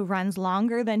runs, so runs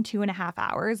longer than 2.5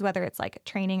 hours, whether it's like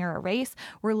training or a race,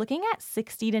 we're looking at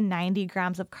 60 to 90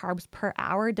 grams of carbs per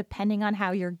hour, depending on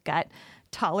how your gut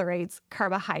tolerates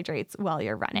carbohydrates while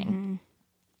you're running.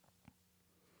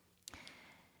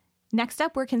 Next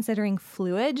up, we're considering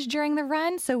fluids during the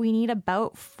run. So we need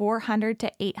about 400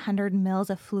 to 800 mils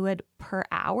of fluid per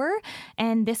hour.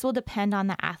 And this will depend on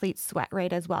the athlete's sweat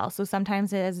rate as well. So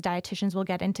sometimes as dietitians, we'll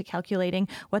get into calculating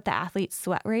what the athlete's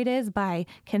sweat rate is by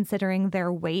considering their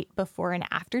weight before and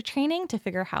after training to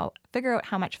figure out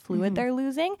how much fluid they're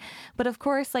losing. But of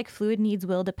course, like fluid needs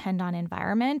will depend on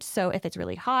environment. So if it's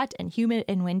really hot and humid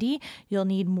and windy, you'll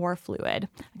need more fluid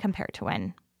compared to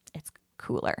when it's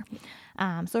cooler.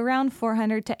 So around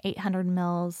 400 to 800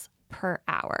 mils per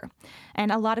hour.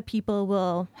 And a lot of people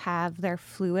will have their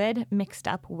fluid mixed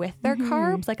up with their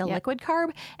carbs, like a liquid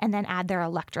carb, and then add their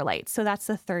electrolytes. So that's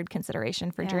the third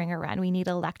consideration for during a run. We need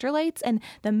electrolytes. And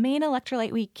the main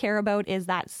electrolyte we care about is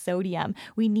that sodium.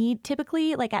 We need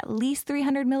typically like at least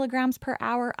 300 milligrams per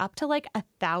hour up to like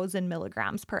 1,000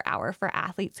 milligrams per hour for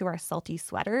athletes who are salty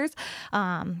sweaters.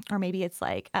 Or maybe it's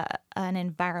like an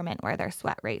environment where their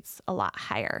sweat rate's a lot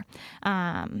higher.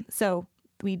 So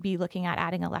we'd be looking at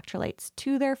adding electrolytes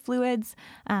to their fluids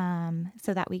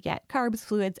so that we get carbs,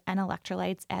 fluids, and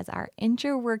electrolytes as our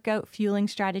intra-workout fueling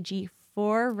strategy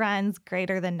for runs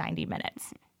greater than 90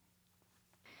 minutes.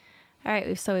 All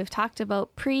right, so we've talked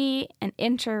about pre and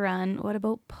intra-run. What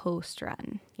about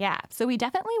post-run? Yeah, so we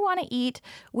definitely want to eat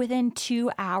within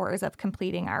 2 hours of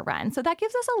completing our run. So that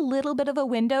gives us a little bit of a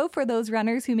window for those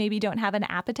runners who maybe don't have an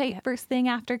appetite first thing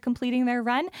after completing their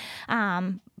run.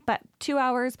 But 2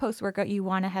 hours post-workout, you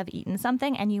want to have eaten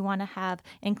something and you want to have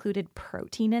included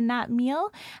protein in that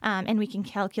meal. And we can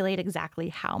calculate exactly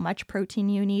how much protein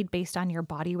you need based on your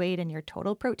body weight and your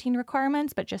total protein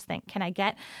requirements. But just think, can I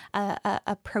get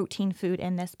a protein food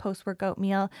in this post-workout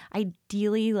meal?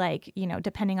 Ideally,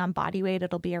 depending on body weight,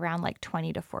 it'll be around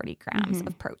 20 to 40 grams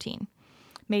of protein,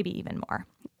 maybe even more.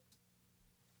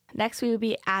 Next, we would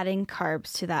be adding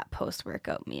carbs to that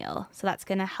post-workout meal. So that's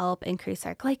going to help increase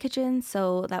our glycogen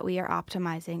so that we are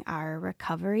optimizing our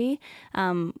recovery.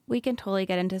 We can totally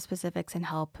get into specifics and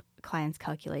help clients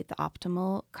calculate the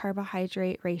optimal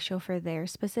carbohydrate ratio for their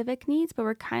specific needs, but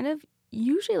we're kind of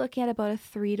usually looking at about a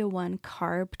 3-to-1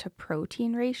 carb to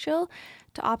protein ratio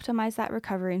to optimize that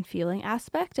recovery and fueling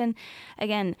aspect. And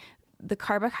again, the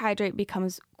carbohydrate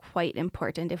becomes quite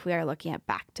important if we are looking at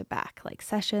back-to-back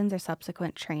sessions or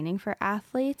subsequent training for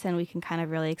athletes, and we can kind of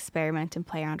really experiment and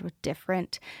play around with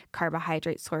different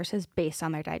carbohydrate sources based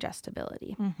on their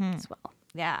digestibility as well.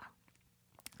 Yeah.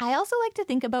 I also like to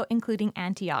think about including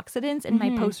antioxidants in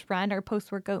my post-run or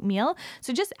post-workout meal.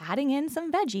 So just adding in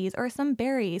some veggies or some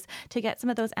berries to get some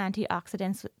of those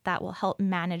antioxidants that will help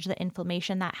manage the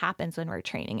inflammation that happens when we're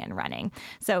training and running.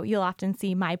 So you'll often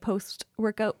see my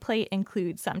post-workout plate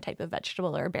include some type of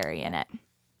vegetable or berry in it.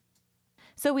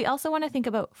 So we also want to think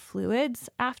about fluids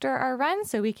after our run.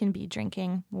 So we can be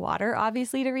drinking water,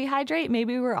 obviously, to rehydrate.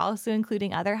 Maybe we're also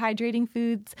including other hydrating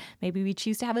foods. Maybe we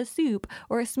choose to have a soup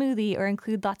or a smoothie or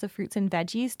include lots of fruits and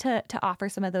veggies to offer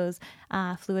some of those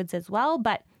fluids as well.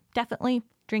 But definitely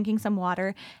drinking some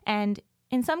water. And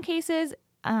in some cases,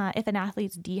 if an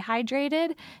athlete's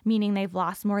dehydrated, meaning they've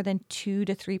lost more than 2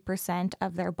 to 3%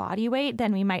 of their body weight,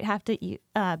 then we might have to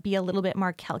be a little bit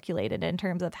more calculated in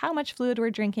terms of how much fluid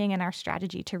we're drinking and our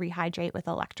strategy to rehydrate with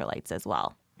electrolytes as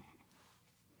well.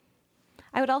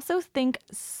 I would also think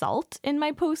salt in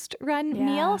my post-run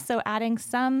meal, so adding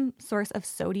some source of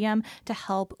sodium to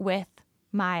help with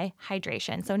my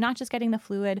hydration. So not just getting the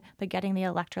fluid, but getting the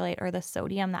electrolyte or the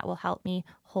sodium that will help me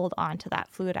hold on to that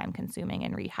fluid I'm consuming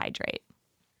and rehydrate.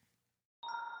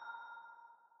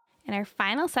 In our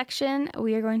final section,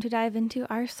 we are going to dive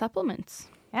into our supplements.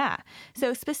 Yeah.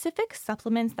 So specific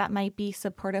supplements that might be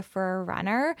supportive for a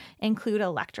runner include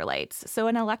electrolytes. So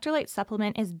an electrolyte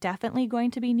supplement is definitely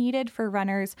going to be needed for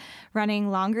runners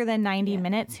running longer than 90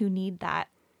 minutes who need that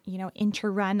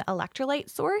inter-run electrolyte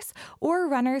source, or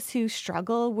runners who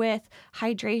struggle with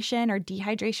hydration or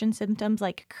dehydration symptoms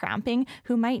like cramping,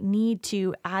 who might need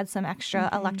to add some extra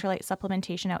electrolyte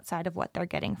supplementation outside of what they're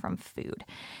getting from food.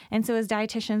 And so as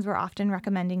dietitians, we're often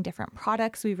recommending different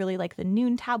products. We really like the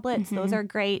Noon tablets. Those are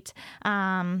great.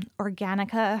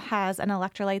 Organica has an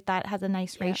electrolyte that has a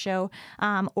nice ratio,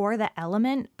 or the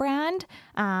Element brand,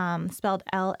 spelled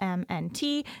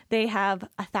LMNT. They have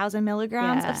 1,000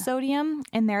 milligrams of sodium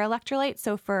in their electrolyte.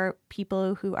 So for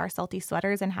people who are salty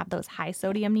sweaters and have those high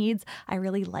sodium needs, I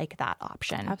really like that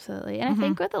option. Absolutely. And I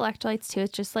think with electrolytes too,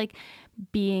 it's just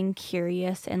being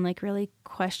curious and really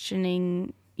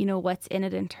questioning, what's in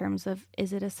it in terms of,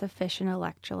 is it a sufficient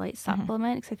electrolyte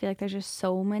supplement? Because I feel like there's just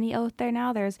so many out there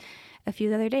now. There's a few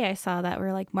the other day I saw that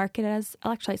were marketed as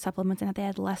electrolyte supplements and that they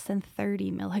had less than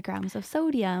 30 milligrams of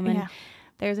sodium. And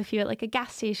there's a few at a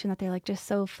gas station that they're just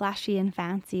so flashy and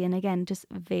fancy. And again, just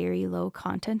very low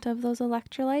content of those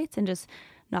electrolytes and just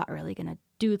not really going to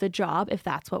do the job if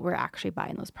that's what we're actually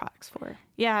buying those products for.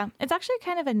 Yeah, it's actually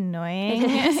kind of annoying.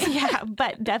 Yeah,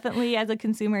 but definitely as a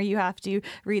consumer, you have to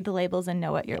read the labels and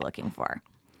know what you're looking for.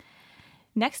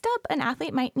 Next up, an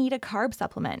athlete might need a carb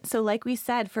supplement. So like we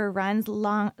said, for runs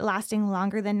lasting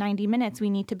longer than 90 minutes, we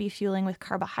need to be fueling with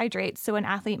carbohydrates. So an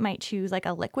athlete might choose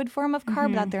a liquid form of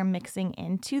carb that they're mixing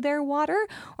into their water,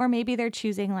 or maybe they're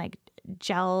choosing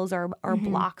gels or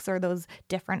blocks or those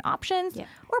different options,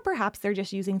 or perhaps they're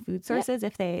just using food sources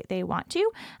if they want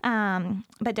to.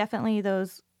 But definitely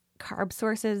those carb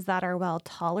sources that are well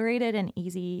tolerated and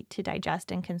easy to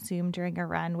digest and consume during a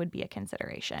run would be a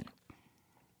consideration.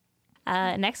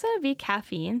 Next would be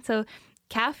caffeine. So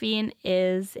caffeine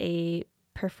is a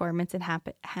performance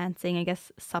enhancing,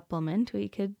 supplement we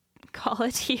could call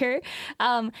it here,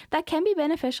 that can be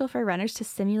beneficial for runners to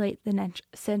stimulate the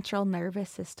central nervous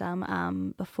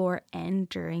system before and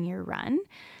during your run.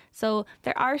 So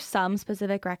there are some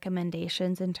specific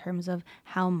recommendations in terms of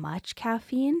how much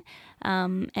caffeine,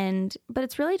 but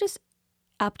it's really just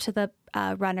up to the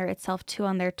runner itself too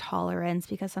on their tolerance,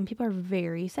 because some people are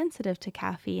very sensitive to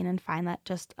caffeine and find that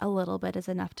just a little bit is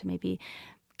enough to maybe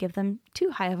give them too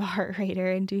high of a heart rate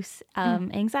or induce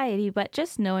anxiety. But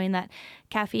just knowing that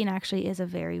caffeine actually is a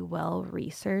very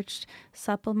well-researched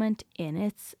supplement in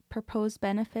its proposed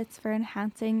benefits for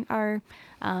enhancing our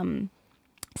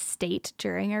state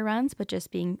during our runs, but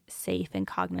just being safe and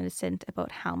cognizant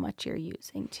about how much you're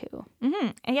using too.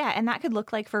 Mm-hmm. Yeah, and that could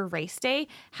look like for race day,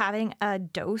 having a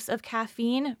dose of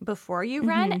caffeine before you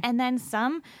run. And then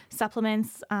some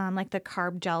supplements like the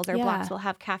carb gels or blocks will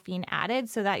have caffeine added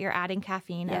so that you're adding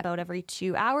caffeine about every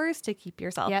 2 hours to keep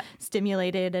yourself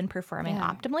stimulated and performing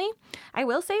optimally. I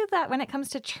will say that when it comes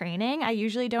to training, I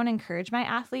usually don't encourage my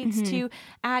athletes to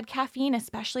add caffeine,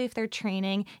 especially if they're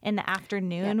training in the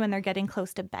afternoon when they're getting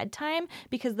close to bedtime,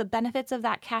 because the benefits of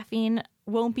that caffeine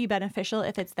won't be beneficial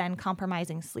if it's then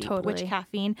compromising sleep, which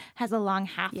caffeine has a long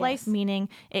half-life, meaning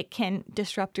it can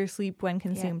disrupt your sleep when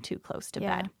consumed too close to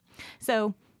bed.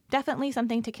 So definitely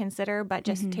something to consider, but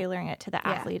just tailoring it to the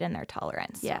athlete and their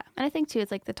tolerance. Yeah. And I think too,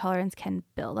 it's like the tolerance can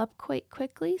build up quite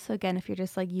quickly. So again, if you're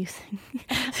just like using,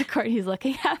 so Courtney's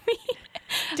looking at me.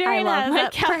 Darian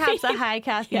has perhaps a high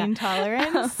caffeine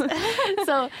tolerance.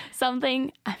 So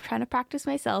something I'm trying to practice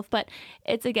myself, but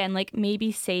it's again, like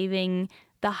maybe saving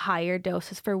the higher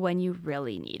doses for when you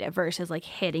really need it versus like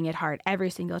hitting it hard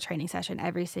every single training session,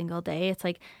 every single day. It's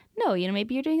like, no,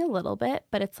 maybe you're doing a little bit,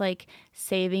 but it's like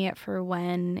saving it for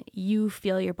when you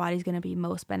feel your body's going to be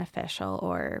most beneficial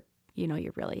or,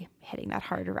 you're really hitting that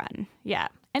hard run. Yeah.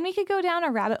 And we could go down a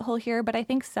rabbit hole here, but I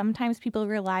think sometimes people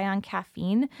rely on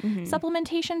caffeine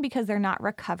supplementation because they're not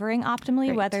recovering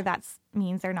optimally, whether that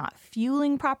means they're not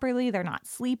fueling properly, they're not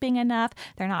sleeping enough,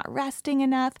 they're not resting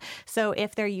enough. So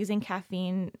if they're using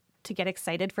caffeine to get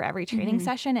excited for every training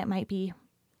session, it might be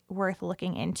worth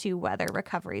looking into whether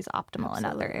recovery is optimal in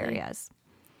other areas.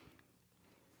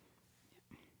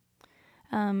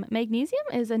 Magnesium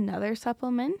is another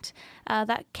supplement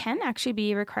that can actually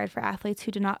be required for athletes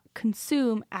who do not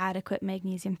consume adequate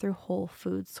magnesium through whole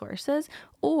food sources,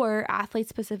 or athletes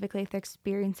specifically if they're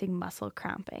experiencing muscle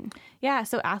cramping. Yeah,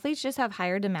 so athletes just have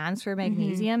higher demands for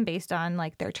magnesium based on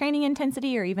like their training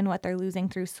intensity or even what they're losing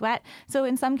through sweat. So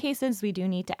in some cases, we do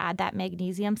need to add that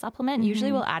magnesium supplement.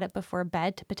 Usually we'll add it before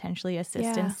bed to potentially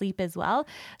assist in sleep as well.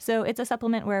 So it's a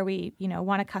supplement where we,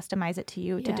 want to customize it to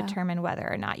you to determine whether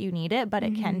or not you need it, but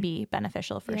it can be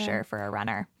beneficial for sure for a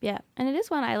runner. Yeah, and it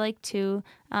is one I like too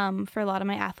for a lot of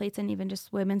my athletes and even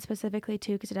just women specifically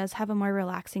too, because it does have a more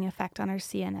relaxing effect on our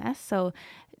CNS. So,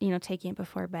 taking it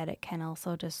before bed, it can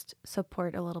also just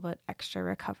support a little bit extra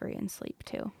recovery and sleep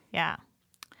too. Yeah.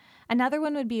 Another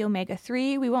one would be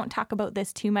omega-3. We won't talk about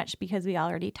this too much because we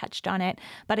already touched on it.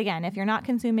 But again, if you're not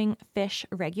consuming fish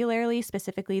regularly,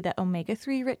 specifically the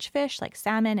omega-3 rich fish like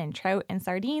salmon and trout and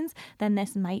sardines, then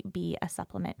this might be a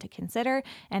supplement to consider.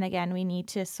 And again, we need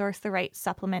to source the right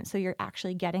supplement so you're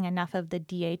actually getting enough of the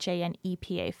DHA and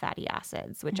EPA fatty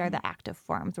acids, which are the active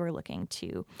forms we're looking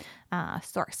to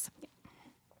source.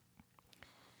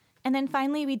 And then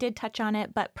finally, we did touch on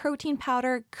it, but protein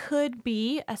powder could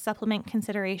be a supplement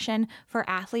consideration for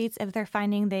athletes if they're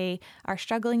finding they are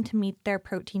struggling to meet their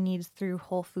protein needs through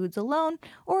whole foods alone,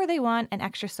 or they want an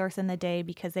extra source in the day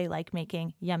because they like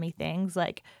making yummy things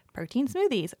like protein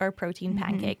smoothies or protein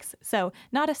pancakes. So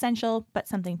not essential, but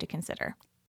something to consider.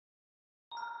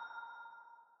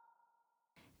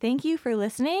 Thank you for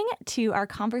listening to our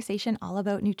conversation all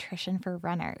about nutrition for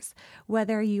runners.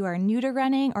 Whether you are new to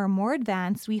running or more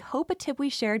advanced, we hope a tip we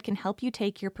shared can help you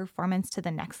take your performance to the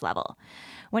next level.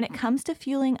 When it comes to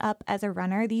fueling up as a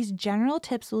runner, these general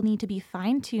tips will need to be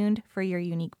fine-tuned for your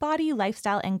unique body,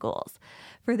 lifestyle, and goals.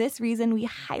 For this reason, we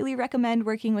highly recommend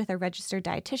working with a registered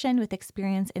dietitian with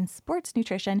experience in sports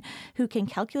nutrition who can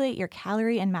calculate your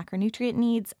calorie and macronutrient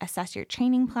needs, assess your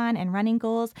training plan and running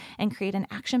goals, and create an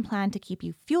action plan to keep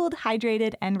you fueled,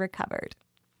 hydrated, and recovered.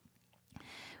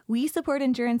 We support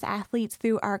endurance athletes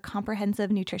through our comprehensive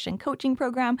nutrition coaching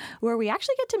program, where we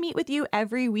actually get to meet with you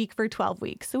every week for 12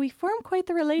 weeks. So we form quite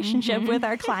the relationship with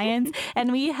our clients,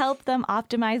 and we help them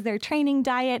optimize their training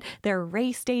diet, their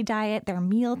race day diet, their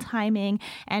meal timing,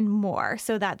 and more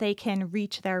so that they can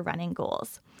reach their running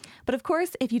goals. But of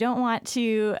course, if you don't want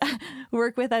to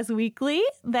work with us weekly,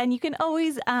 then you can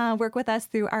always work with us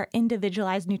through our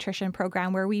individualized nutrition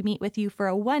program, where we meet with you for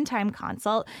a one-time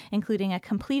consult, including a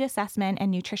complete assessment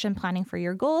and nutrition planning for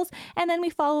your goals. And then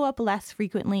we follow up less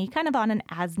frequently, kind of on an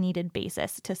as-needed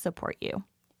basis to support you.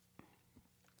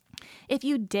 If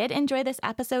you did enjoy this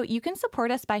episode, you can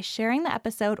support us by sharing the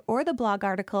episode or the blog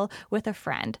article with a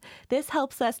friend. This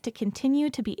helps us to continue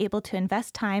to be able to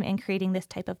invest time in creating this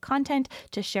type of content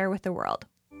to share with the world.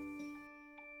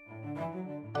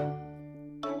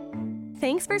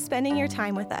 Thanks for spending your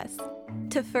time with us.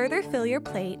 To further fill your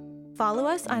plate, follow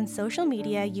us on social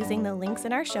media using the links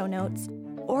in our show notes,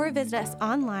 or visit us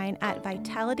online at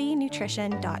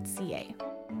vitalitynutrition.ca.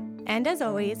 And as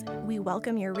always, we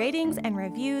welcome your ratings and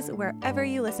reviews wherever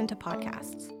you listen to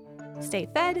podcasts. Stay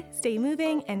fed, stay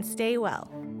moving, and stay well.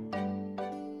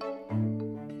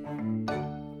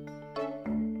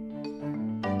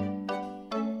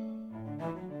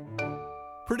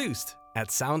 Produced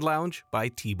at Sound Lounge by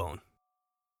T-Bone.